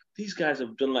 these guys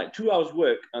have done like 2 hours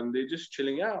work, and they're just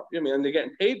chilling out. You know what I mean? And they're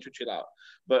getting paid to chill out.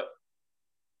 But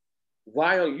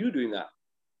why aren't you doing that?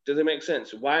 Does it make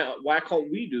sense? Why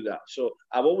can't we do that? So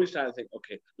I've always tried to think,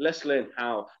 okay, let's learn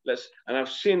how. And I've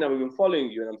seen that we've been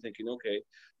following you, and I'm thinking, okay,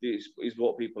 he's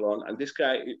brought people on, and this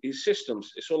guy, his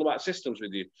systems. It's all about systems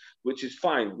with you, which is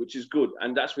fine, which is good,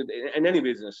 and that's in any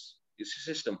business. It's a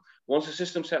system. Once the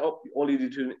system's set up, all you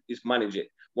do is manage it.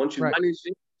 Once you manage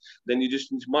it, then you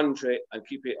just need to monitor it and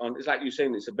keep it on. It's like you're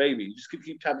saying, it's a baby. You just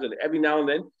keep tabs on it every now and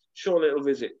then. Show a little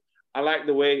visit. I like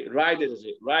the way Ryder does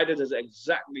it. Ryder does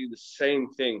exactly the same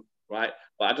thing, right?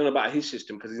 But I don't know about his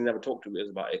system because he's never talked to me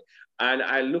about it. And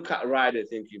I look at Ryder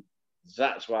thinking,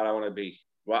 that's what I want to be.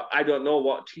 Well, I don't know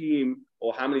what team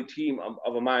or how many team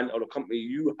of a man or a company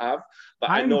you have, but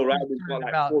I know Ryder's got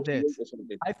like 48 or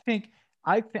something. I think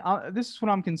this is what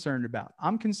I'm concerned about.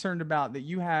 I'm concerned about that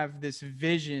you have this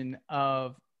vision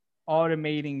of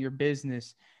automating your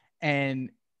business,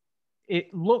 and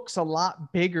it looks a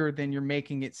lot bigger than you're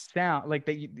making it sound. Like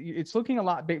that, it's looking a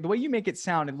lot big. The way you make it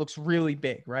sound, it looks really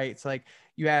big, right? It's like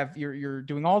you're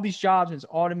doing all these jobs and it's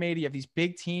automated. You have these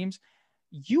big teams.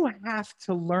 You have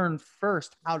to learn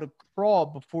first how to crawl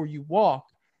before you walk.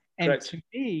 And Correct. To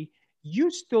me,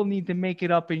 you still need to make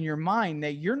it up in your mind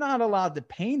that you're not allowed to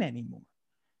paint anymore.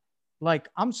 Like,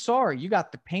 I'm sorry, you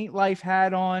got the paint life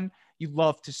hat on. You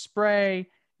love to spray.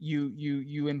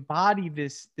 You embody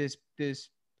this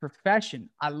profession.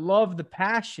 I love the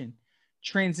passion.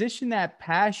 Transition that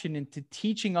passion into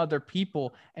teaching other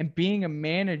people and being a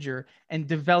manager and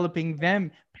developing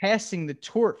them, passing the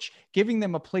torch, giving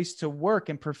them a place to work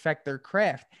and perfect their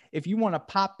craft. If you want to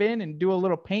pop in and do a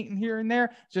little painting here and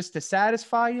there just to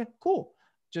satisfy you, cool.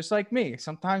 Just like me.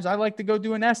 Sometimes I like to go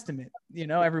do an estimate,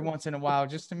 every once in a while,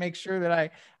 just to make sure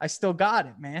that I still got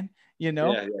it, man.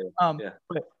 Yeah.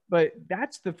 But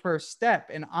that's the first step.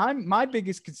 And my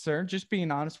biggest concern, just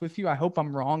being honest with you, I hope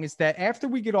I'm wrong, is that after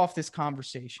we get off this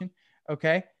conversation,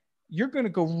 okay, you're going to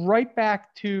go right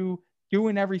back to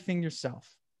doing everything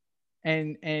yourself.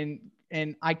 And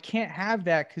I can't have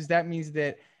that, because that means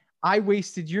that I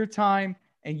wasted your time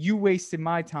and you wasted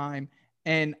my time,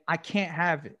 and I can't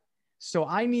have it. So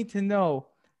I need to know,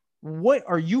 what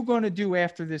are you going to do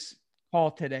after this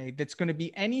call today that's going to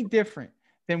be any different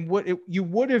than what you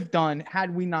would have done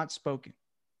had we not spoken?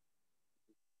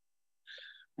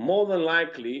 More than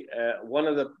likely, one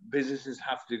of the businesses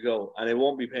have to go, and it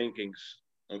won't be Paint Kings.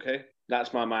 Okay,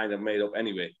 that's my mind I've made up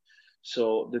anyway.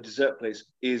 So the dessert place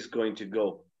is going to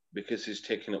go because it's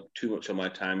taking up too much of my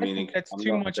time. Meaning that's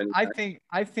too much.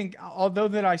 I think although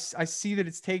that I see that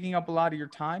it's taking up a lot of your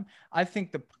time, I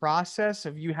think the process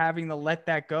of you having to let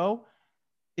that go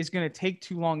is going to take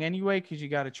too long anyway, because you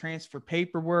got to transfer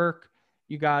paperwork.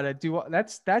 You got to do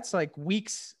that's like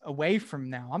weeks away from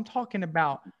now. I'm talking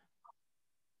about,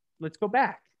 let's go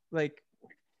back. Like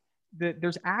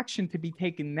there's action to be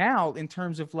taken now in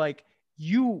terms of like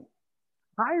you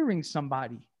hiring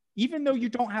somebody, even though you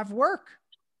don't have work.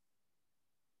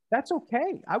 That's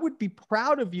okay. I would be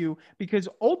proud of you because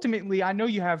ultimately I know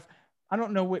you have, I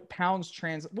don't know what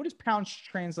what does pounds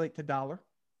translate to dollar?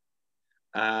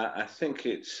 I think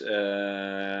it's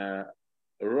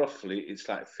roughly it's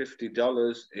like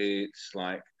 $50. It's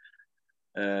like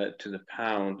to the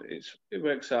pound, it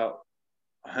works out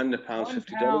 £100, One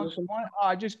 $50 pound, or something.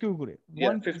 I just Googled it.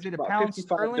 Yeah, Is 50 it a about pound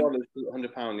sterling? $55 to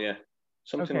 £100. Yeah,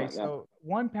 something Okay, like that. so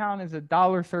 1 pound is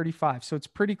 $1.35. So it's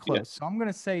pretty Yeah. close. So I'm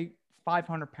gonna say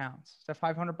 500 pounds. Is that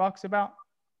 $500 about?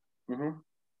 Hmm.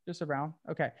 Just around.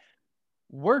 Okay.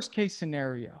 Worst case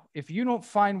scenario, if you don't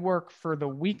find work for the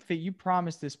week that you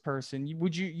promised this person,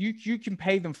 you can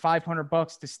pay them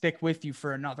 $500 to stick with you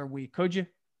for another week, could you?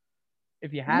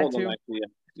 If you had More than to, likely, yeah,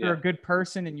 if you're yeah, a good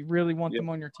person and you really want yeah, them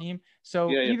on your team. So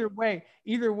yeah, yeah.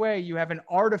 either way, you have an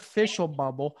artificial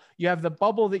bubble. You have the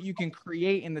bubble that you can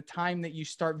create in the time that you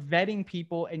start vetting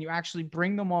people and you actually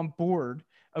bring them on board.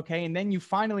 Okay. And then you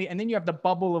have the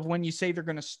bubble of when you say they're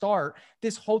going to start.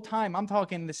 This whole time, I'm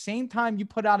talking the same time you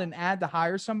put out an ad to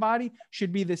hire somebody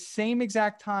should be the same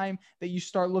exact time that you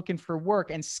start looking for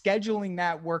work and scheduling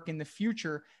that work in the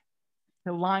future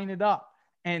to line it up.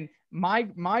 And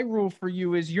my rule for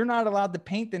you is you're not allowed to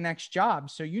paint the next job.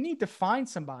 So you need to find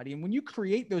somebody. And when you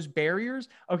create those barriers,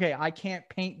 okay, I can't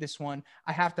paint this one.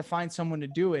 I have to find someone to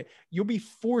do it. You'll be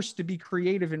forced to be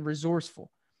creative and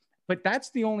resourceful. But that's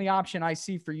the only option I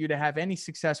see for you to have any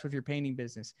success with your painting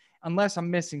business, unless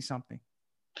I'm missing something.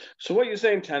 So what you're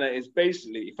saying, Tanner, is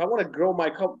basically if I want to grow my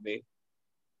company,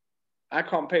 I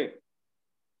can't paint.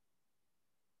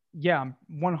 Yeah, I'm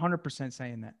 100%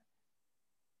 saying that.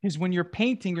 Because when you're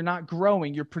painting, you're not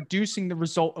growing, you're producing the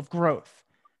result of growth.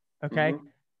 Okay. Hmm.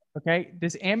 Okay.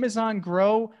 Does Amazon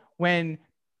grow when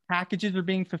packages are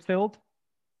being fulfilled?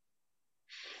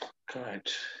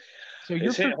 Correct. So you're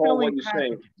It's hit home fulfilling what you're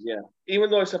saying. packages. Yeah.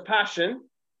 Even though it's a passion,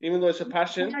 even though it's a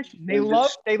passion, Passion. They there's love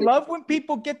just they love when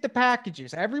people get the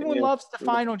packages. Everyone yeah, loves the yeah.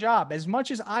 final job. As much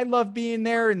as I love being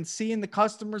there and seeing the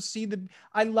customers see the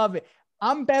I love it.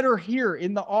 I'm better here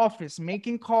in the office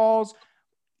making calls,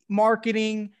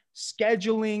 marketing,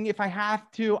 scheduling if I have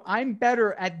to. I'm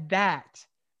better at that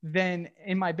than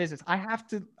in my business.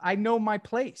 I know my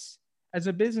place as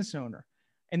a business owner.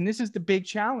 And this is the big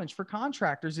challenge for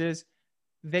contractors is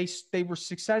they were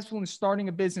successful in starting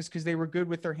a business because they were good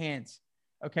with their hands.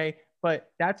 Okay.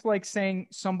 But that's like saying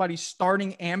somebody's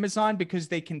starting Amazon because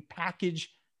they can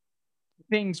package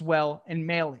things well and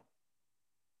mail it.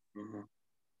 Hmm.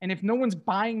 And if no one's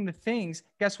buying the things,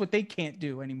 guess what they can't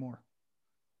do anymore?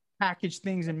 Package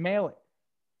things and mail it.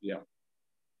 Yeah.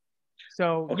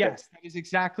 So Okay. yes, that is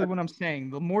exactly what I'm saying.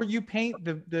 The more you paint,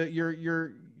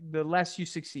 the less you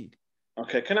succeed.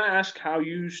 Okay. Can I ask how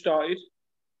you started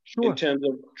in Sure. terms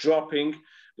of dropping,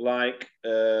 like,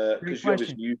 Great because you question.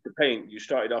 obviously used to paint. You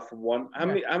started off from one.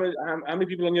 Yeah. How many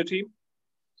people on your team?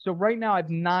 So right now I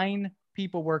have 9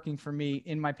 people working for me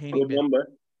in my painting Good business.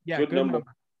 number. Yeah, Good good number.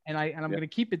 number. And I'm Yeah. going to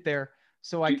keep it there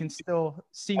so I Do, can still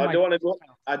see I my don't want to business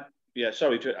go. I Yeah,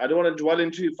 sorry. I don't want to dwell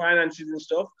into finances and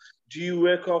stuff. Do you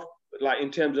work off like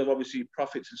in terms of obviously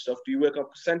profits and stuff? Do you work off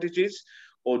percentages,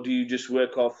 or do you just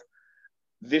work off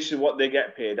this is what they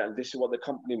get paid and this is what the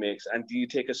company makes? And do you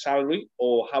take a salary,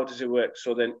 or how does it work?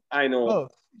 So then I know.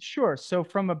 both. Sure. So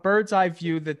from a bird's eye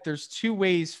view, that there's 2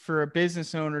 ways for a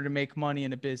business owner to make money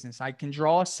in a business. I can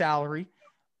draw a salary,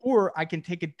 or I can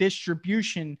take a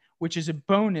distribution, which is a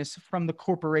bonus from the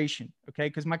corporation. Okay.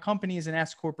 Because my company is an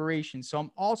S corporation. So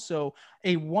I'm also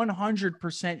a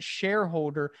 100%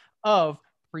 shareholder of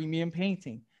Premium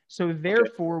Painting. So Okay,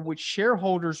 therefore, what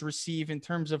shareholders receive in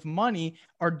terms of money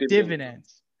are dividends,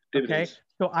 dividends. Okay. dividends.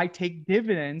 So I take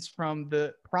dividends from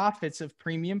the profits of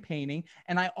Premium Painting,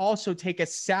 and I also take a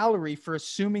salary for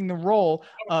assuming the role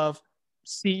of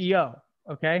CEO.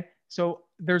 Okay. So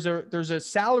there's a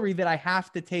salary that I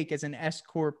have to take as an S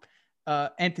corp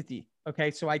entity.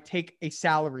 Okay. So I take a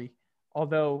salary,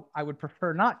 although I would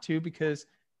prefer not to because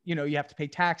you have to pay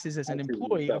taxes as an Taxes and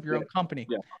employee stuff. of your Yeah, own company.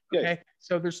 yeah, yeah. Okay.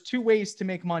 So there's 2 ways to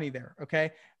make money there.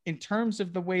 Okay. In terms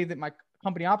of the way that my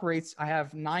company operates, I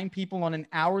have 9 people on an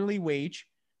hourly wage.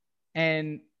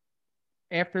 And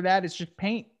after that, it's just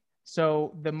paint.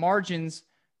 So the margins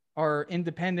are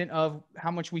independent of how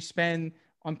much we spend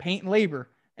on paint and labor.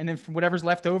 And then from whatever's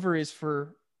left over is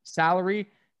for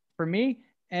salary for me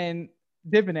and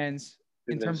dividends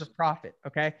in terms Dividends. of profit.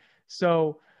 Okay.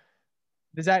 So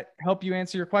does that help you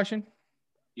answer your question?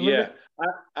 a little Yeah, bit?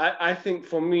 I think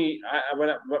for me, when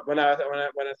I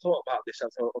thought about this, I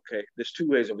thought, okay, there's two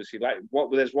ways, obviously. Like,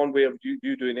 there's one way of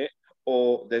you doing it,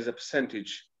 or there's a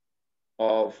percentage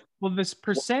of Well, this what,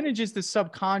 percentage is the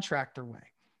subcontractor way.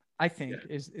 I yeah, think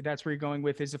is that's where you're going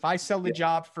with is if I sell the yeah,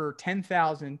 job for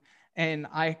 10,000 and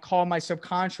I call my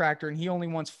subcontractor and he only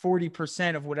wants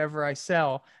 40% of whatever I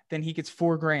sell, then he gets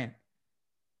 4 grand.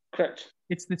 correct.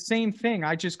 It's the same thing.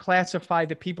 I just classify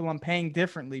the people I'm paying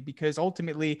differently because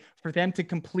ultimately for them to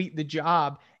complete the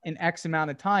job in X amount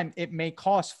of time, it may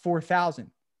cost 4,000.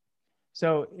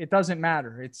 So it doesn't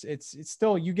matter. It's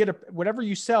still you get a whatever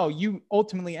you sell, you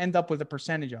ultimately end up with a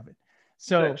percentage of it.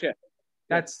 So Correct. Yeah. Yeah.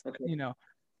 that's Okay.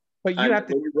 but you And have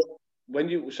to. when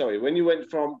you went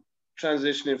from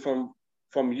transitioning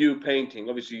from you painting,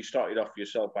 obviously you started off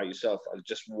yourself by yourself as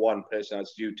just one person,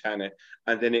 as you, Tanner,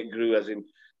 and then it grew as in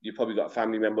you probably got a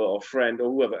family member or friend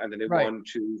or whoever, and then it Right, one,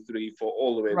 two, three, four,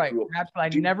 all the way right. grew up.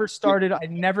 Absolutely. Did, did I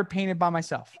never painted by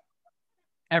myself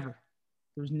ever.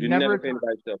 There was you never never a time. painted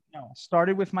by yourself? No, I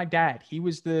started with my dad. He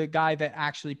was the guy that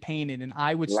actually painted, and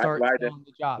I would Like start Ryder, selling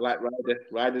the jobs.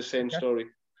 Ryder, same Okay. story.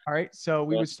 All right. So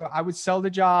we Yeah. would start, I would sell the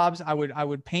jobs. I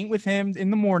would paint with him in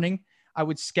the morning. I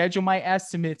would schedule my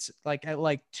estimates like at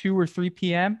like 2 or 3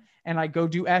 p.m. and I go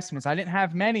do estimates. I didn't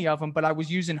have many of them, but I was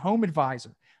using Home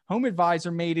Advisor. Home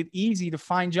Advisor made it easy to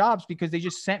find jobs because they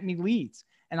just sent me leads.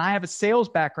 And I have a sales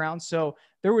background. So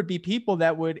there would be people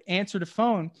that would answer the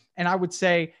phone and I would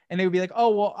say, and they would be like, oh,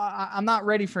 well, I'm not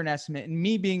ready for an estimate. And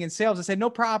me being in sales, I said, no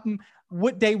problem.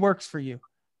 What day works for you?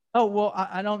 Oh, well,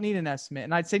 I don't need an estimate.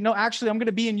 And I'd say, no, actually, I'm going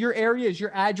to be in your area. Is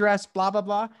your address, blah, blah,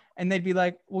 blah. And they'd be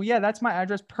like, well, yeah, that's my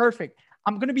address. Perfect.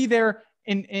 I'm going to be there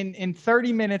in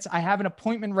 30 minutes. I have an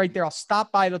appointment right there. I'll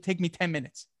stop by. It'll take me 10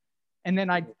 minutes. And then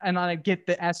I get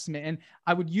the estimate. And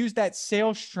I would use that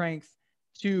sales strength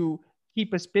to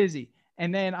keep us busy.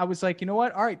 And then I was like, you know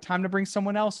what? All right, time to bring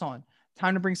someone else on.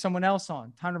 Time to bring someone else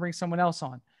on. Time to bring someone else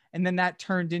on. And then that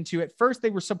turned into at first they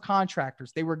were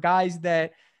subcontractors. They were guys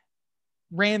that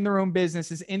ran their own business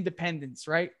as independents,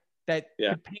 right? That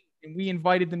Yeah. could paint, and we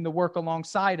invited them to work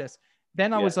alongside us.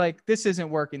 Then I Yeah. was like, this isn't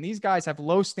working. These guys have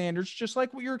low standards, just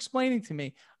like what you're explaining to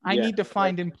me. I Yeah. need to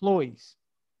find Correct. employees.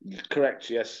 Correct.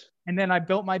 Yes. And then I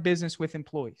built my business with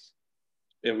employees.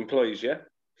 Employees. Yeah.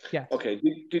 Yes, Okay.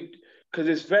 Because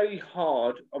it's very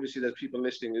hard. Obviously, there's people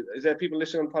listening. Is there people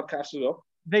listening on podcasts as well?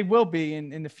 they will be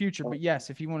in the future. But yes,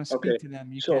 if you want to Okay. speak to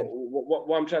them, you So can.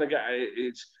 what I'm trying to get at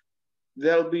is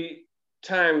there'll be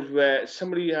times where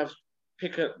somebody has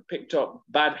picked up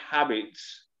bad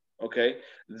habits, okay,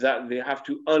 that they have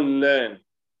to unlearn.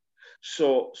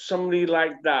 So somebody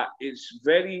like that, it's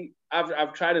very.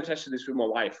 I've tried and tested this with my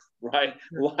wife, right?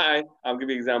 Sure. Why? I'll give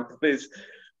you an example. Is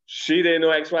she didn't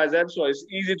know X, Y, Z, so it's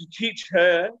easy to teach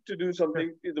her to do Sure.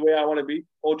 something the way I want to be,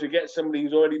 or to get somebody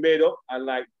who's already made up and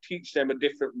like teach them a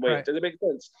different way. Right. Does it make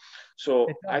sense? It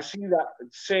So I does. see that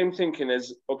same thinking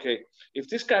as okay, if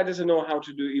this guy doesn't know how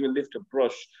to do even lift a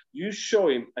brush, you show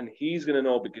him and he's gonna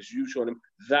know because you showed him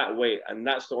that way, and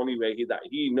that's the only way that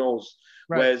he knows.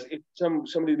 Right. Whereas if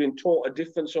somebody's been taught a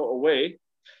different sort of way,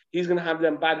 he's gonna have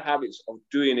them bad habits of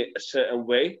doing it a certain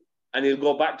way, and he'll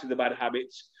go back to the bad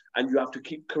habits, and you have to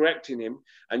keep correcting him,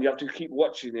 and you have to keep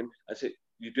watching him and say,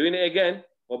 you're doing it again,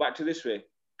 go back to this way.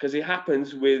 Because it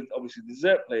happens with obviously the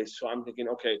dessert place. So I'm thinking,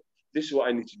 okay, this is what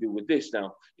I need to do with this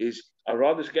now. Is I'd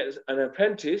rather get an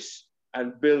apprentice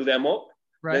and build them up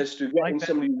than Right. to I like getting that.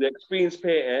 somebody who's an experienced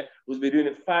painter who's been doing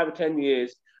it 5 or 10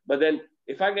 years. But then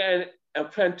if I get an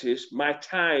apprentice, my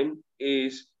time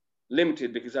is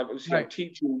limited because obviously I'm Right.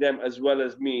 teaching them as well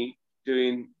as me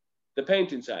doing the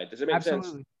painting side. Does it make sense?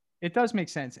 Absolutely. It does make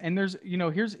sense. And there's,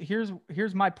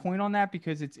 here's my point on that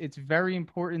because it's very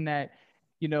important that,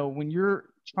 when you're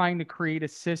trying to create a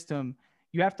system,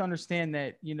 you have to understand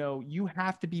that, you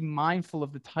have to be mindful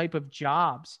of the type of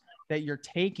jobs that you're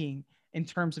taking in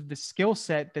terms of the skill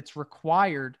set that's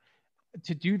required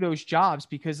to do those jobs.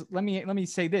 Because let me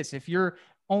say this, if you're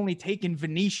only taking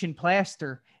Venetian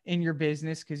plaster in your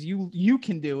business because you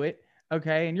can do it,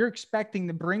 okay, and you're expecting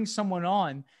to bring someone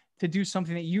on to do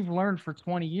something that you've learned for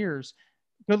 20 years,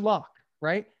 good luck,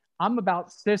 right? I'm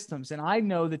about systems, and I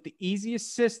know that the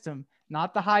easiest system,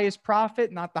 not the highest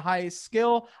profit, not the highest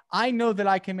skill, I know that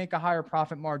I can make a higher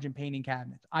profit margin painting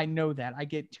cabinets. I know that. I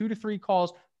get 2 to 3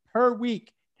 calls per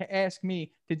week to ask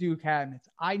me to do cabinets.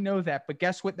 I know that, but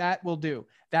guess what that will do?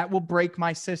 That will break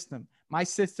my system. My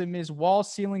system is wall,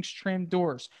 ceilings, trim,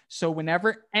 doors. So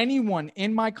whenever anyone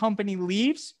in my company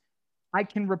leaves, I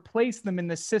can replace them and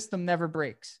the system never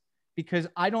breaks because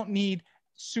I don't need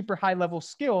super high level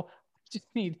skill. I just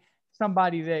need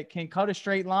somebody that can cut a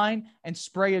straight line and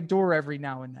spray a door every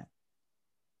now and then.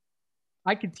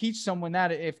 I could teach someone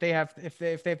that if they have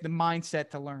the mindset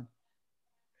to learn.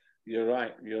 You're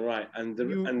right. You're right. And the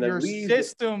Your reason,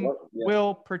 system well, yeah,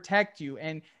 will protect you.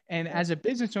 And yeah, as a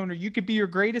business owner, you could be your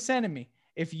greatest enemy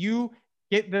if you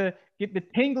get the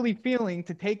tingly feeling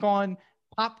to take on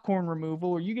popcorn removal,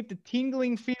 or you get the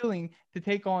tingling feeling to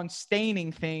take on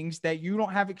staining things that you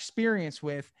don't have experience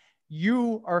with.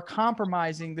 You are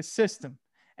compromising the system,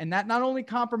 and that not only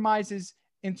compromises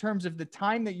in terms of the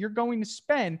time that you're going to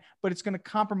spend, but it's going to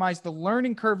compromise the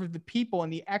learning curve of the people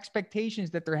and the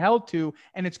expectations that they're held to.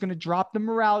 And it's going to drop the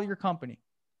morale of your company,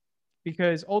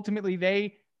 because ultimately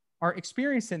they are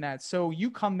experiencing that. So you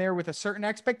come there with a certain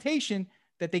expectation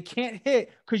that they can't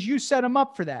hit because you set them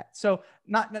up for that. So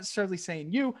not necessarily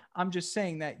saying you, I'm just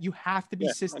saying that you have to be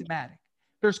yeah, systematic.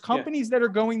 There's yeah, companies that are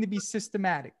going to be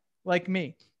systematic like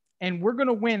me, and we're going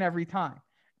to win every time.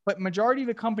 But majority of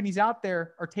the companies out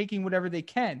there are taking whatever they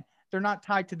can. They're not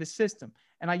tied to the system.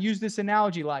 And I use this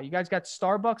analogy a lot. You guys got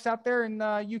Starbucks out there in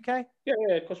the UK? yeah,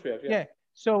 yeah. Of course we have. Yeah. Yeah.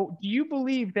 So do you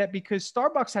believe that because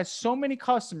Starbucks has so many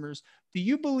customers, do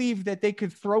you believe that they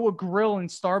could throw a grill in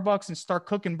Starbucks and start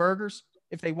cooking burgers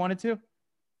if they wanted to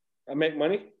And make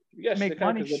money. Yes, they make can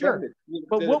money? because they're Sure. branded.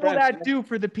 But They're the what will brand. that do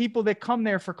for the people that come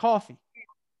there for coffee?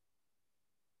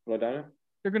 Well done.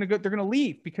 They're gonna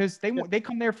leave because they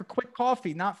come there for quick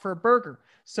coffee, not for a burger.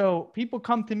 So people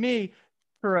come to me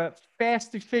for a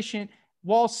fast, efficient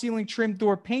wall, ceiling, trim,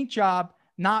 door, paint job,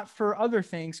 not for other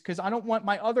things, because I don't want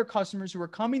my other customers who are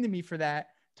coming to me for that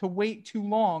to wait too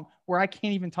long where I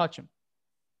can't even touch them.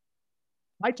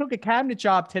 I took a cabinet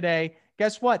job today.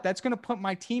 Guess what? That's going to put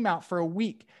my team out for a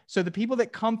week. So the people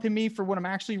that come to me for what I'm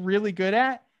actually really good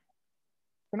at,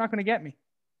 they're not going to get me.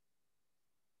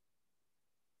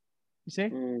 You see?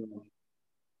 Mm.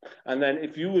 And then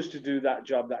if you was to do that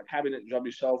job, that cabinet job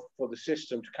yourself for the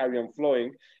system to carry on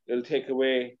flowing, it'll take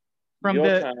away From your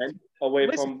the time away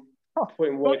listen, from oh,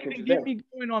 putting don't work into even get them. me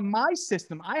going on my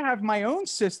system. I have my own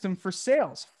system for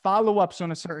sales, follow-ups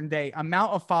on a certain day,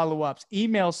 amount of follow-ups,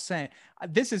 emails sent.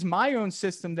 This is my own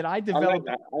system that I I like developed.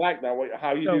 that. I like that.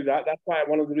 How you So, do that. That's why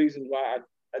one of the reasons why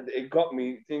it got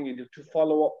me thinking to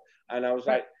follow up. And I was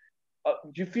right. like,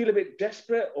 do you feel a bit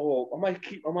desperate, or am I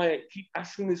keep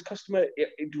asking this customer?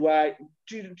 Do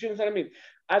you know what I mean?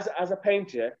 As a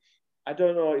painter, I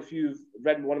don't know if you've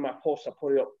read one of my posts. I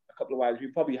put it up a couple of whiles.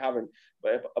 You probably haven't,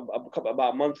 but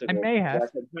about a month I ago, may where I have.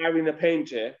 said hiring a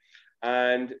painter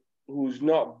and who's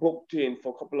not booked in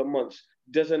for a couple of months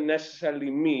doesn't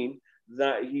necessarily mean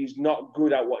that he's not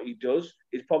good at what he does.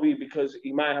 It's probably because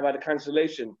he might have had a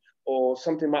cancellation or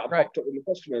something might have Right. popped up with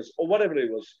the customers or whatever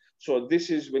it was. So this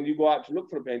is when you go out to look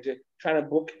for a painter, trying to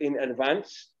book in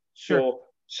advance. Sure. So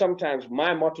sometimes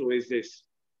my motto is this.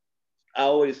 I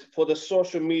always, for the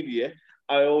social media,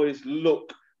 I always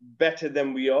look better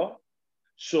than we are.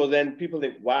 So then people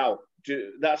think, wow,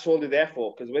 that's all they're there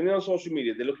for. Because when they're on social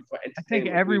media, they're looking for I think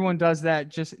entertainment. everyone does that,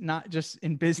 just not just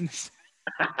in business.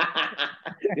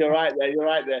 You're right there. You're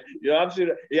right there. You're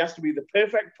absolutely. It has to be the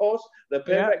perfect post, the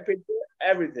Yeah. perfect picture,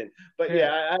 everything. But Yeah.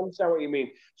 yeah, I understand what you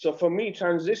mean. So for me,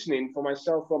 transitioning for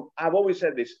myself from, I've always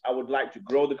said this. I would like to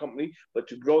grow the company, but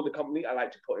to grow the company, I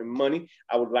like to put in money.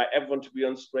 I would like everyone to be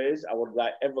on sprays. I would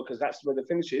like everyone, because that's where the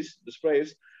finish is, the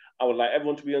sprays. I would like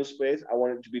everyone to be on sprays. I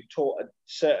want it to be taught a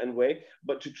certain way.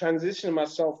 But to transition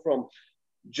myself from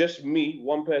just me,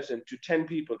 one person, to 10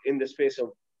 people in the space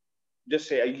of just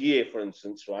say a year, for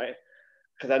instance, right?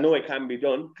 Because I know it can be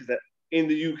done. Because in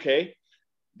the UK,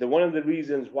 one of the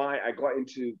reasons why I got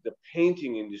into the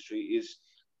painting industry is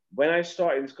when I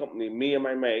started this company, me and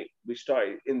my mate, we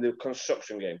started in the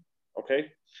construction game.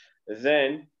 Okay,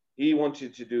 then he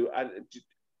wanted to do.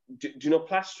 Do you know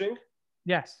plastering?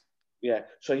 Yes. Yeah.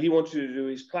 So he wanted to do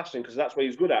his plastering because that's what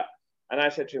he's good at. And I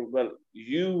said to him, "Well,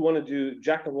 you want to do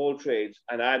jack of all trades,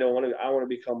 and I don't want to. I want to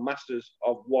become masters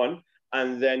of one,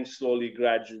 and then slowly,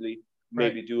 gradually, Right.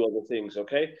 maybe do other things."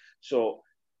 Okay. So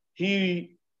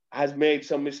he has made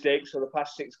some mistakes for the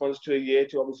past 6 months to a year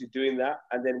to obviously doing that,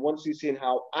 and then once he's seen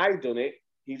how I done it,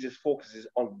 he just focuses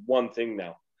on one thing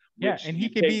now, Yeah. which And he he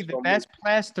could be takes the from me. best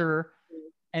plasterer.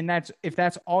 And that's if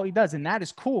that's all he does. And that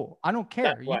is cool. I don't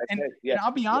That's care. what I said. And Yes.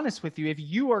 I'll be Yeah. honest with you. If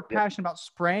you are Yeah. passionate about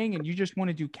spraying and you just want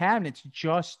to do cabinets,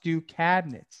 just do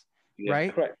cabinets, Yeah.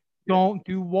 right? Correct. Yeah. Don't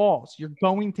do walls. You're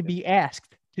going to Yeah. be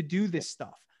asked to do Yeah. this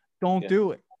stuff. Don't Yeah.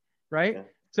 do it. Right. Yeah.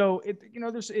 So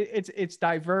it's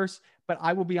diverse, but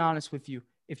I will be honest with you.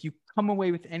 If you come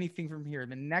away with anything from here,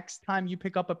 the next time you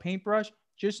pick up a paintbrush,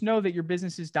 just know that your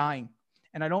business is dying.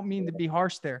 And I don't mean to be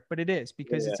harsh there, but it is,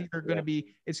 because Yeah. Yeah. it's either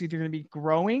going to be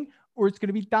growing or it's going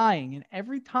to be dying. And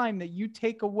every time that you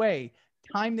take away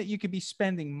time that you could be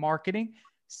spending marketing,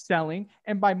 selling.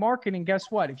 And by marketing, guess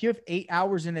what? If you have 8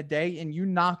 hours in a day and you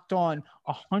knocked on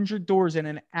 100 doors in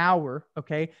an hour,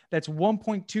 okay, that's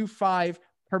 1.25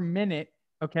 per minute,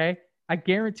 okay, I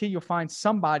guarantee you'll find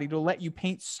somebody to let you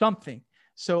paint something.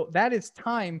 So that is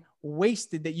time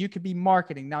wasted that you could be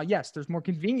marketing. Now, yes, there's more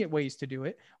convenient ways to do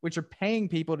it, which are paying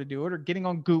people to do it or getting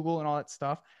on Google and all that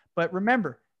stuff. But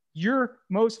remember, you're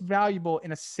most valuable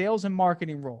in a sales and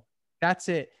marketing role. That's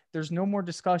it. There's no more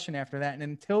discussion after that. And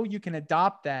until you can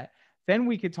adopt that, then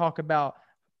we could talk about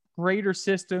greater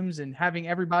systems and having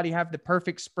everybody have the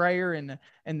perfect sprayer and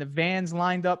the vans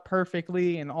lined up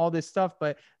perfectly and all this stuff.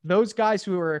 But those guys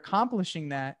who are accomplishing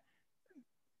that,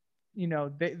 you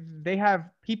know, they have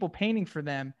people painting for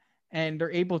them and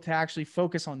they're able to actually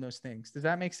focus on those things. Does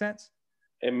that make sense?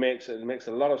 It makes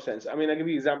a lot of sense. I mean, I'll give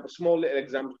you example, small little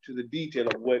example to the detail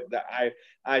of work that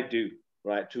I do,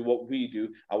 right? To what we do.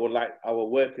 I would like our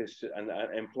workers to, and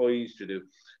employees to do.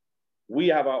 We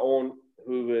have our own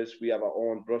hoovers, we have our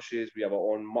own brushes, we have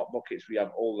our own mop buckets, we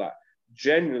have all that.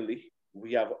 Generally,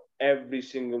 we have every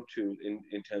single tool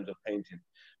in terms of painting.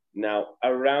 Now,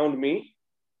 around me,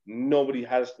 nobody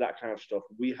has that kind of stuff.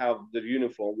 We have the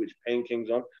uniform, which Paint King's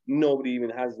on. Nobody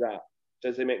even has that.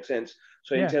 Does it make sense?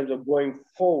 So in terms of going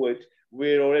forward,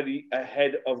 we're already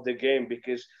ahead of the game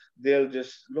because they'll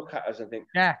just look at us and think,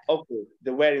 Jack, okay,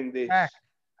 they're wearing this. Jack,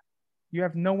 you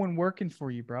have no one working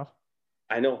for you, bro.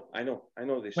 I know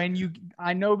this.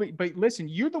 I know, but listen,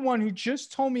 you're the one who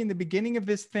just told me in the beginning of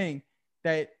this thing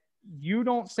that you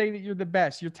don't say that you're the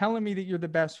best. You're telling me that you're the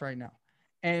best right now.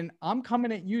 And I'm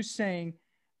coming at you saying,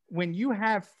 when you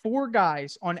have 4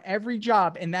 guys on every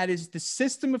job, and that is the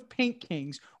system of Paint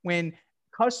Kings, when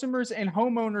customers and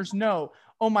homeowners know,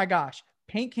 oh my gosh,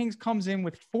 Paint Kings comes in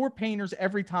with 4 painters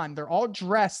every time. They're all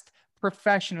dressed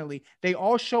professionally. They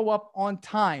all show up on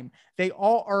time. They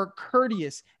all are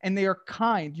courteous and they are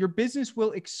kind. Your business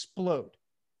will explode.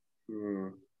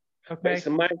 Okay. But it's the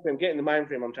mind frame. Getting the mind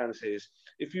frame I'm trying to say is,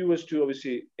 if you was to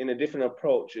obviously in a different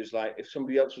approach, is like if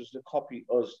somebody else was to copy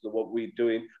us, what we're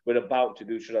doing, we're about to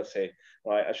do, should I say,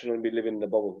 right? I shouldn't be living in a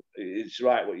bubble. It's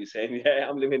right what you're saying. Yeah,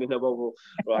 I'm living in a bubble,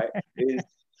 right?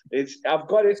 it's I've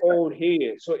got it all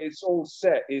here, so it's all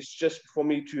set. It's just for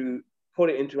me to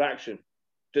put it into action.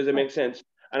 Does it make sense?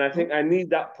 And I think I need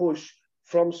that push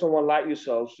from someone like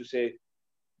yourselves to say,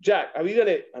 Jack, have you done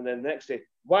it? And then the next day,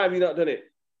 why have you not done it?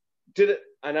 Did it?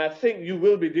 And I think you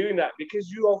will be doing that because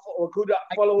you are good at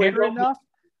following I care enough.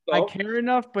 I care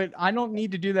enough, but I don't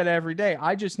need to do that every day.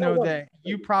 I just know that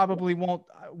you probably won't.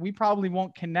 We probably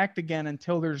won't connect again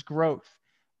until there's growth,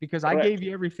 because I gave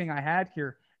you everything I had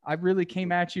here. I really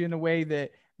came at you in a way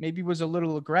that maybe was a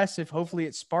little aggressive. Hopefully,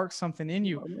 it sparked something in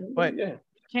you, but you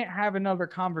can't have another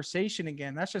conversation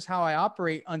again. That's just how I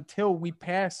operate until we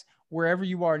pass wherever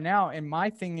you are now. And my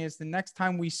thing is, the next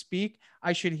time we speak,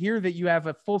 I should hear that you have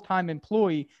a full-time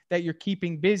employee that you're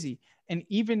keeping busy. And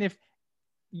even if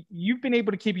you've been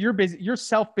able to keep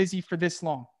yourself busy for this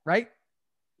long, right?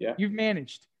 Yeah. You've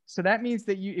managed. So that means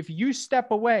that if you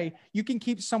step away, you can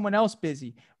keep someone else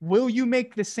busy. Will you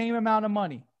make the same amount of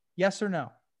money? Yes or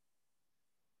no?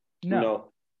 No.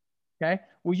 Okay.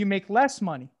 Will you make less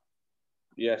money?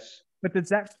 Yes. But does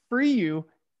that free you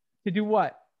to do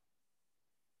what?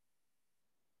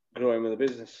 Growing with the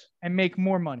business. And make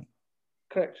more money.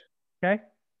 Correct. Okay.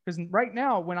 Because right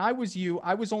now, when I was you,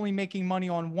 I was only making money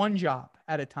on 1 job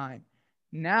at a time.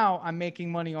 Now I'm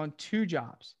making money on 2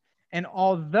 jobs. And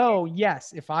although,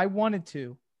 yes, if I wanted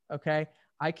to, okay,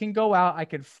 I can go out, I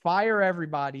could fire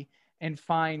everybody and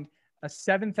find a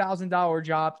 $7,000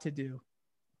 job to do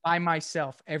by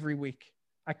myself every week.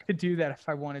 I could do that if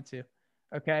I wanted to.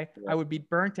 Okay. Yeah. I would be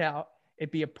burnt out.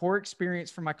 It'd be a poor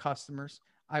experience for my customers.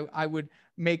 I would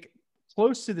make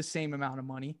close to the same amount of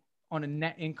money on a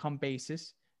net income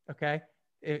basis. Okay.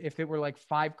 If it were like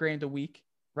 $5,000 a week,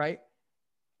 right?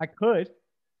 I could,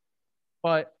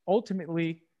 but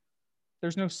ultimately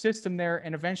there's no system there.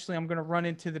 And eventually I'm going to run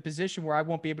into the position where I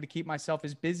won't be able to keep myself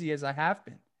as busy as I have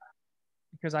been,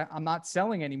 because I'm not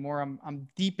selling anymore. I'm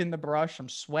deep in the brush. I'm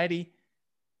sweaty,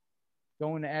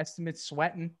 going to estimates,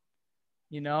 sweating,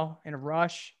 in a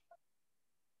rush,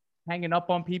 hanging up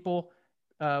on people.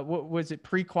 What was it?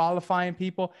 Pre-qualifying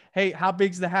people. Hey, how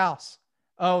big's the house?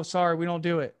 Oh, sorry, we don't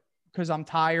do it because I'm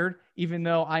tired, even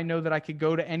though I know that I could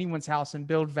go to anyone's house and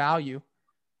build value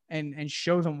and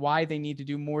show them why they need to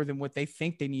do more than what they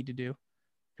think they need to do.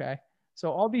 Okay. So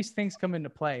all these things come into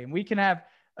play, and we can have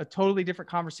a totally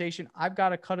different conversation. I've got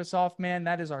to cut us off, man.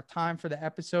 That is our time for the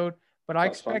episode, but I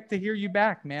expect to hear you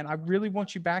back, man. I really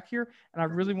want you back here, and I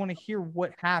really want to hear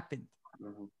what happened.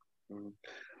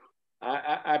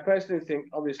 I personally think,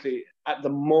 obviously, at the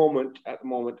moment,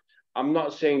 I'm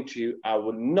not saying to you, I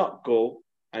will not go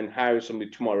and hire somebody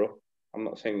tomorrow. I'm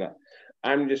not saying that.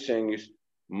 I'm just saying is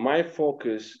my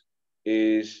focus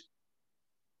is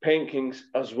Paint Kings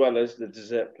as well as the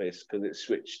dessert place because it's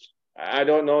switched. I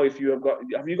don't know if you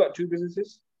have you got two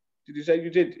businesses? Did you say you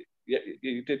did? Yeah,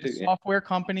 you did. A Yeah. software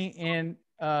company and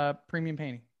premium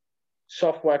painting.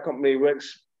 Software company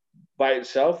works by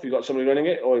itself. You got somebody running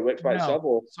it, or it works by itself,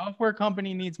 or software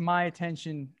company needs my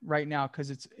attention right now because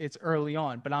it's early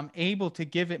on, but I'm able to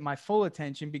give it my full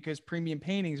attention because premium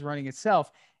painting is running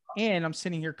itself. And I'm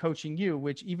sitting here coaching you,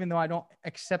 which even though I don't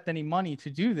accept any money to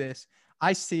do this,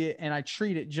 I see it and I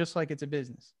treat it just like it's a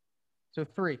business. So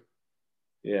 3.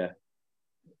 Yeah,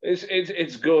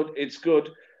 it's good. It's good.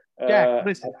 Jack,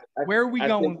 listen, where are we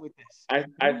going with this? I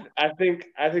think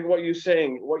what you're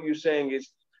saying is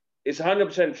it's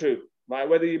 100% true. Right?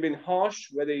 Whether you've been harsh,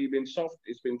 whether you've been soft,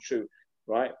 it's been true.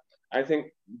 Right? I think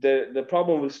the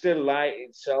problem will still lie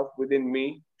itself within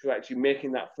me to actually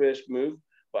making that first move.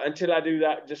 But until I do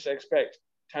that, just expect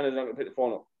Tanner's not going to pick the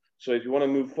phone up. So if you want to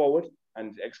move forward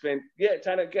and explain, yeah,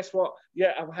 Tanner, guess what?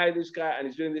 Yeah, I've hired this guy and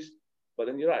he's doing this. But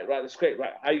then you're right, that's great.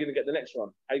 Right, how are you going to get the next one?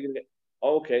 How are you going to get?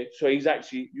 Oh, okay, so you're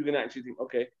going to actually think,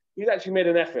 okay, he's actually made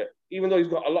an effort. Even though he's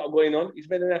got a lot going on, he's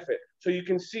made an effort. So you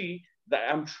can see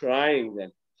that I'm trying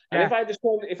then. And if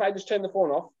I just turn the phone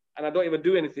off and I don't even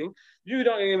do anything, you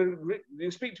don't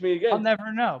even speak to me again. I'll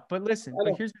never know. But listen,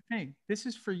 but here's the thing. This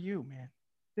is for you, man.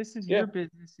 This is your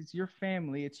business. It's your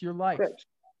family. It's your life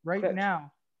right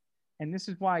now. And this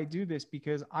is why I do this,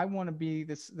 because I want to be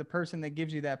the person that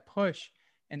gives you that push.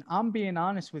 And I'm being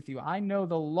honest with you. I know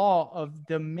the law of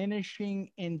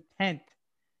diminishing intent.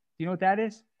 Do you know what that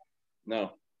is?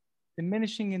 No.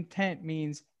 Diminishing intent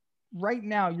means right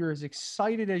now you're as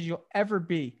excited as you'll ever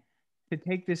be to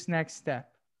take this next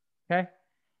step. Okay?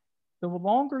 The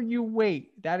longer you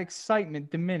wait, that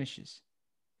excitement diminishes.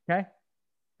 Okay?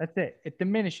 That's it. It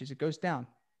diminishes. It goes down.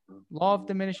 Law of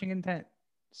diminishing intent.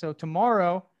 So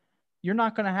tomorrow, you're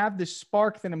not going to have this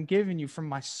spark that I'm giving you from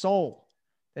my soul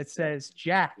that says,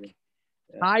 Jack,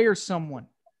 hire someone.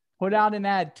 Put out an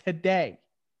ad today.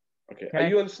 Okay. Are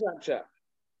you on Snapchat?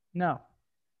 No.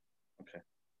 Okay.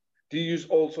 Do you use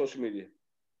all social media?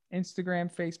 Instagram,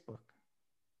 Facebook.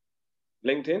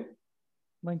 LinkedIn?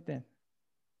 LinkedIn.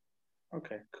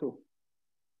 Okay, cool.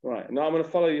 Right. Now I'm going to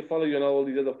follow you on all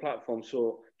these other platforms.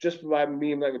 So just by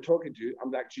me like talking to you,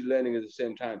 I'm actually learning at the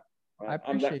same time. Right?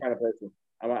 I'm that kind of person.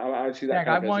 I'm actually that Jack,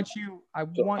 kind of person. I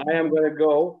am going to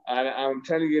go, and I'm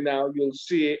telling you now, you'll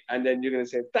see it, and then you're going to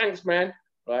say, thanks, man.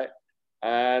 Right?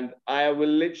 And I will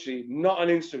literally, not on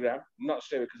Instagram, not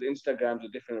straight, because Instagram's a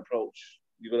different approach.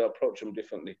 You've got to approach them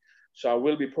differently. So I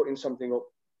will be putting something up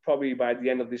probably by the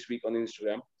end of this week on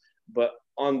Instagram. But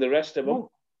on the rest of them,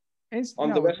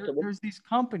 there's these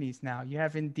companies now. You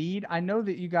have Indeed. I know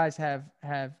that you guys have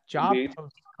job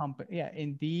post company. Yeah,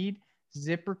 Indeed,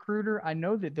 ZipRecruiter. I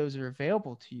know that those are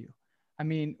available to you. I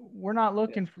mean, we're not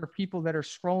looking for people that are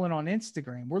scrolling on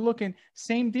Instagram. We're looking,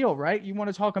 same deal, right? You want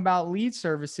to talk about lead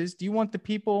services. Do you want the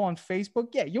people on Facebook?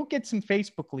 Yeah, you'll get some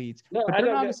Facebook leads, but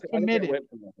they're not as committed.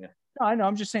 No, I know.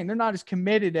 I'm just saying they're not as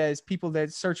committed as people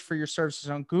that search for your services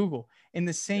on Google. In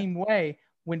the same way,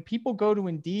 when people go to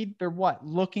Indeed, they're what?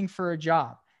 Looking for a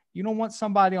job. You don't want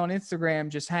somebody on Instagram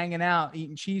just hanging out,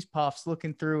 eating cheese puffs,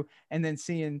 looking through, and then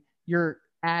seeing your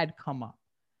ad come up.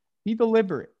 Be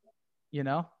deliberate, you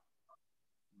know?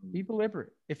 Be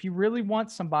deliberate. If you really want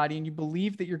somebody and you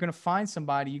believe that you're going to find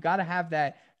somebody, you got to have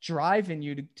that drive in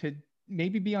you to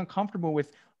maybe be uncomfortable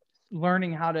with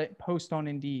learning how to post on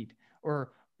Indeed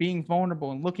or being vulnerable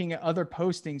and looking at other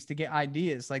postings to get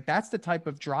ideas. Like that's the type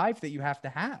of drive that you have to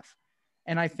have.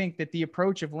 And I think that the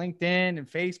approach of LinkedIn and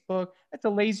Facebook, that's a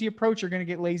lazy approach. You're going to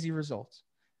get lazy results.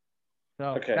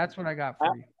 So that's what I got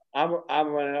for you. I'm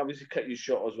going to obviously cut you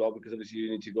short as well, because obviously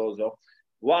you need to go as well.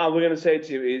 What we're going to say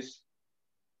to you is,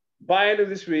 by end of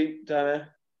this week, Dana,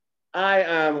 I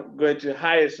am going to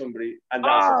hire somebody. And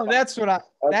that's what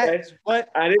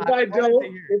And if I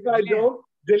don't,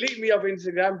 delete me off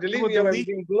Instagram, delete me off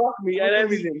everything, block me and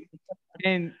everything.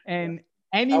 And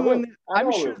anyone,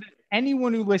 I'm sure that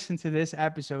anyone who listened to this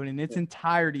episode in its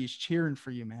entirety is cheering for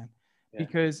you, man,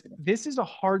 because this is a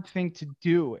hard thing to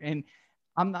do. And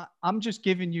I'm just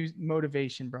giving you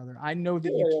motivation, brother. I know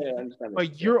that you can,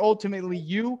 but you're ultimately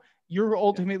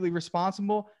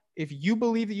responsible. If you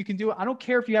believe that you can do it, I don't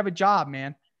care if you have a job,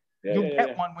 man. You'll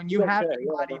get one when you have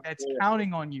somebody that's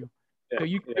counting on you. So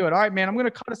you can do it. All right, man. I'm going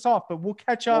to cut us off, but we'll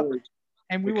catch up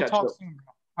and we will talk soon, bro.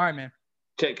 All right, man.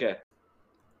 Take care.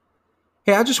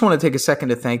 Hey, I just want to take a second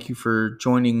to thank you for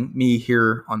joining me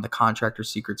here on the Contractor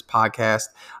Secrets podcast.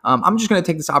 I'm just going to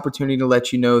take this opportunity to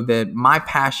let you know that my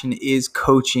passion is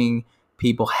coaching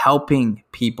people, helping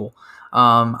people.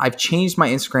 I've changed my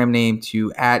Instagram name to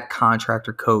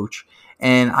 @contractorcoach.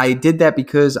 And I did that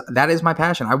because that is my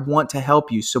passion. I want to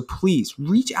help you. So please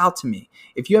reach out to me.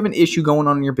 If you have an issue going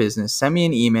on in your business, send me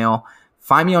an email.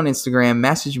 Find me on Instagram,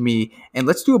 message me, and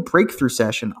let's do a breakthrough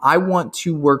session. I want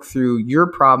to work through your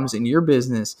problems in your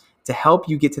business to help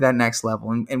you get to that next level.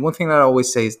 And one thing that I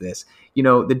always say is this,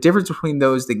 the difference between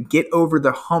those that get over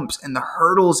the humps and the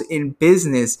hurdles in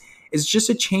business is just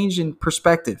a change in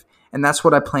perspective. And that's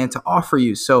what I plan to offer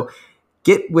you. So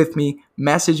get with me,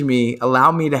 message me,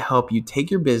 allow me to help you take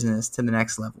your business to the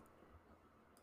next level.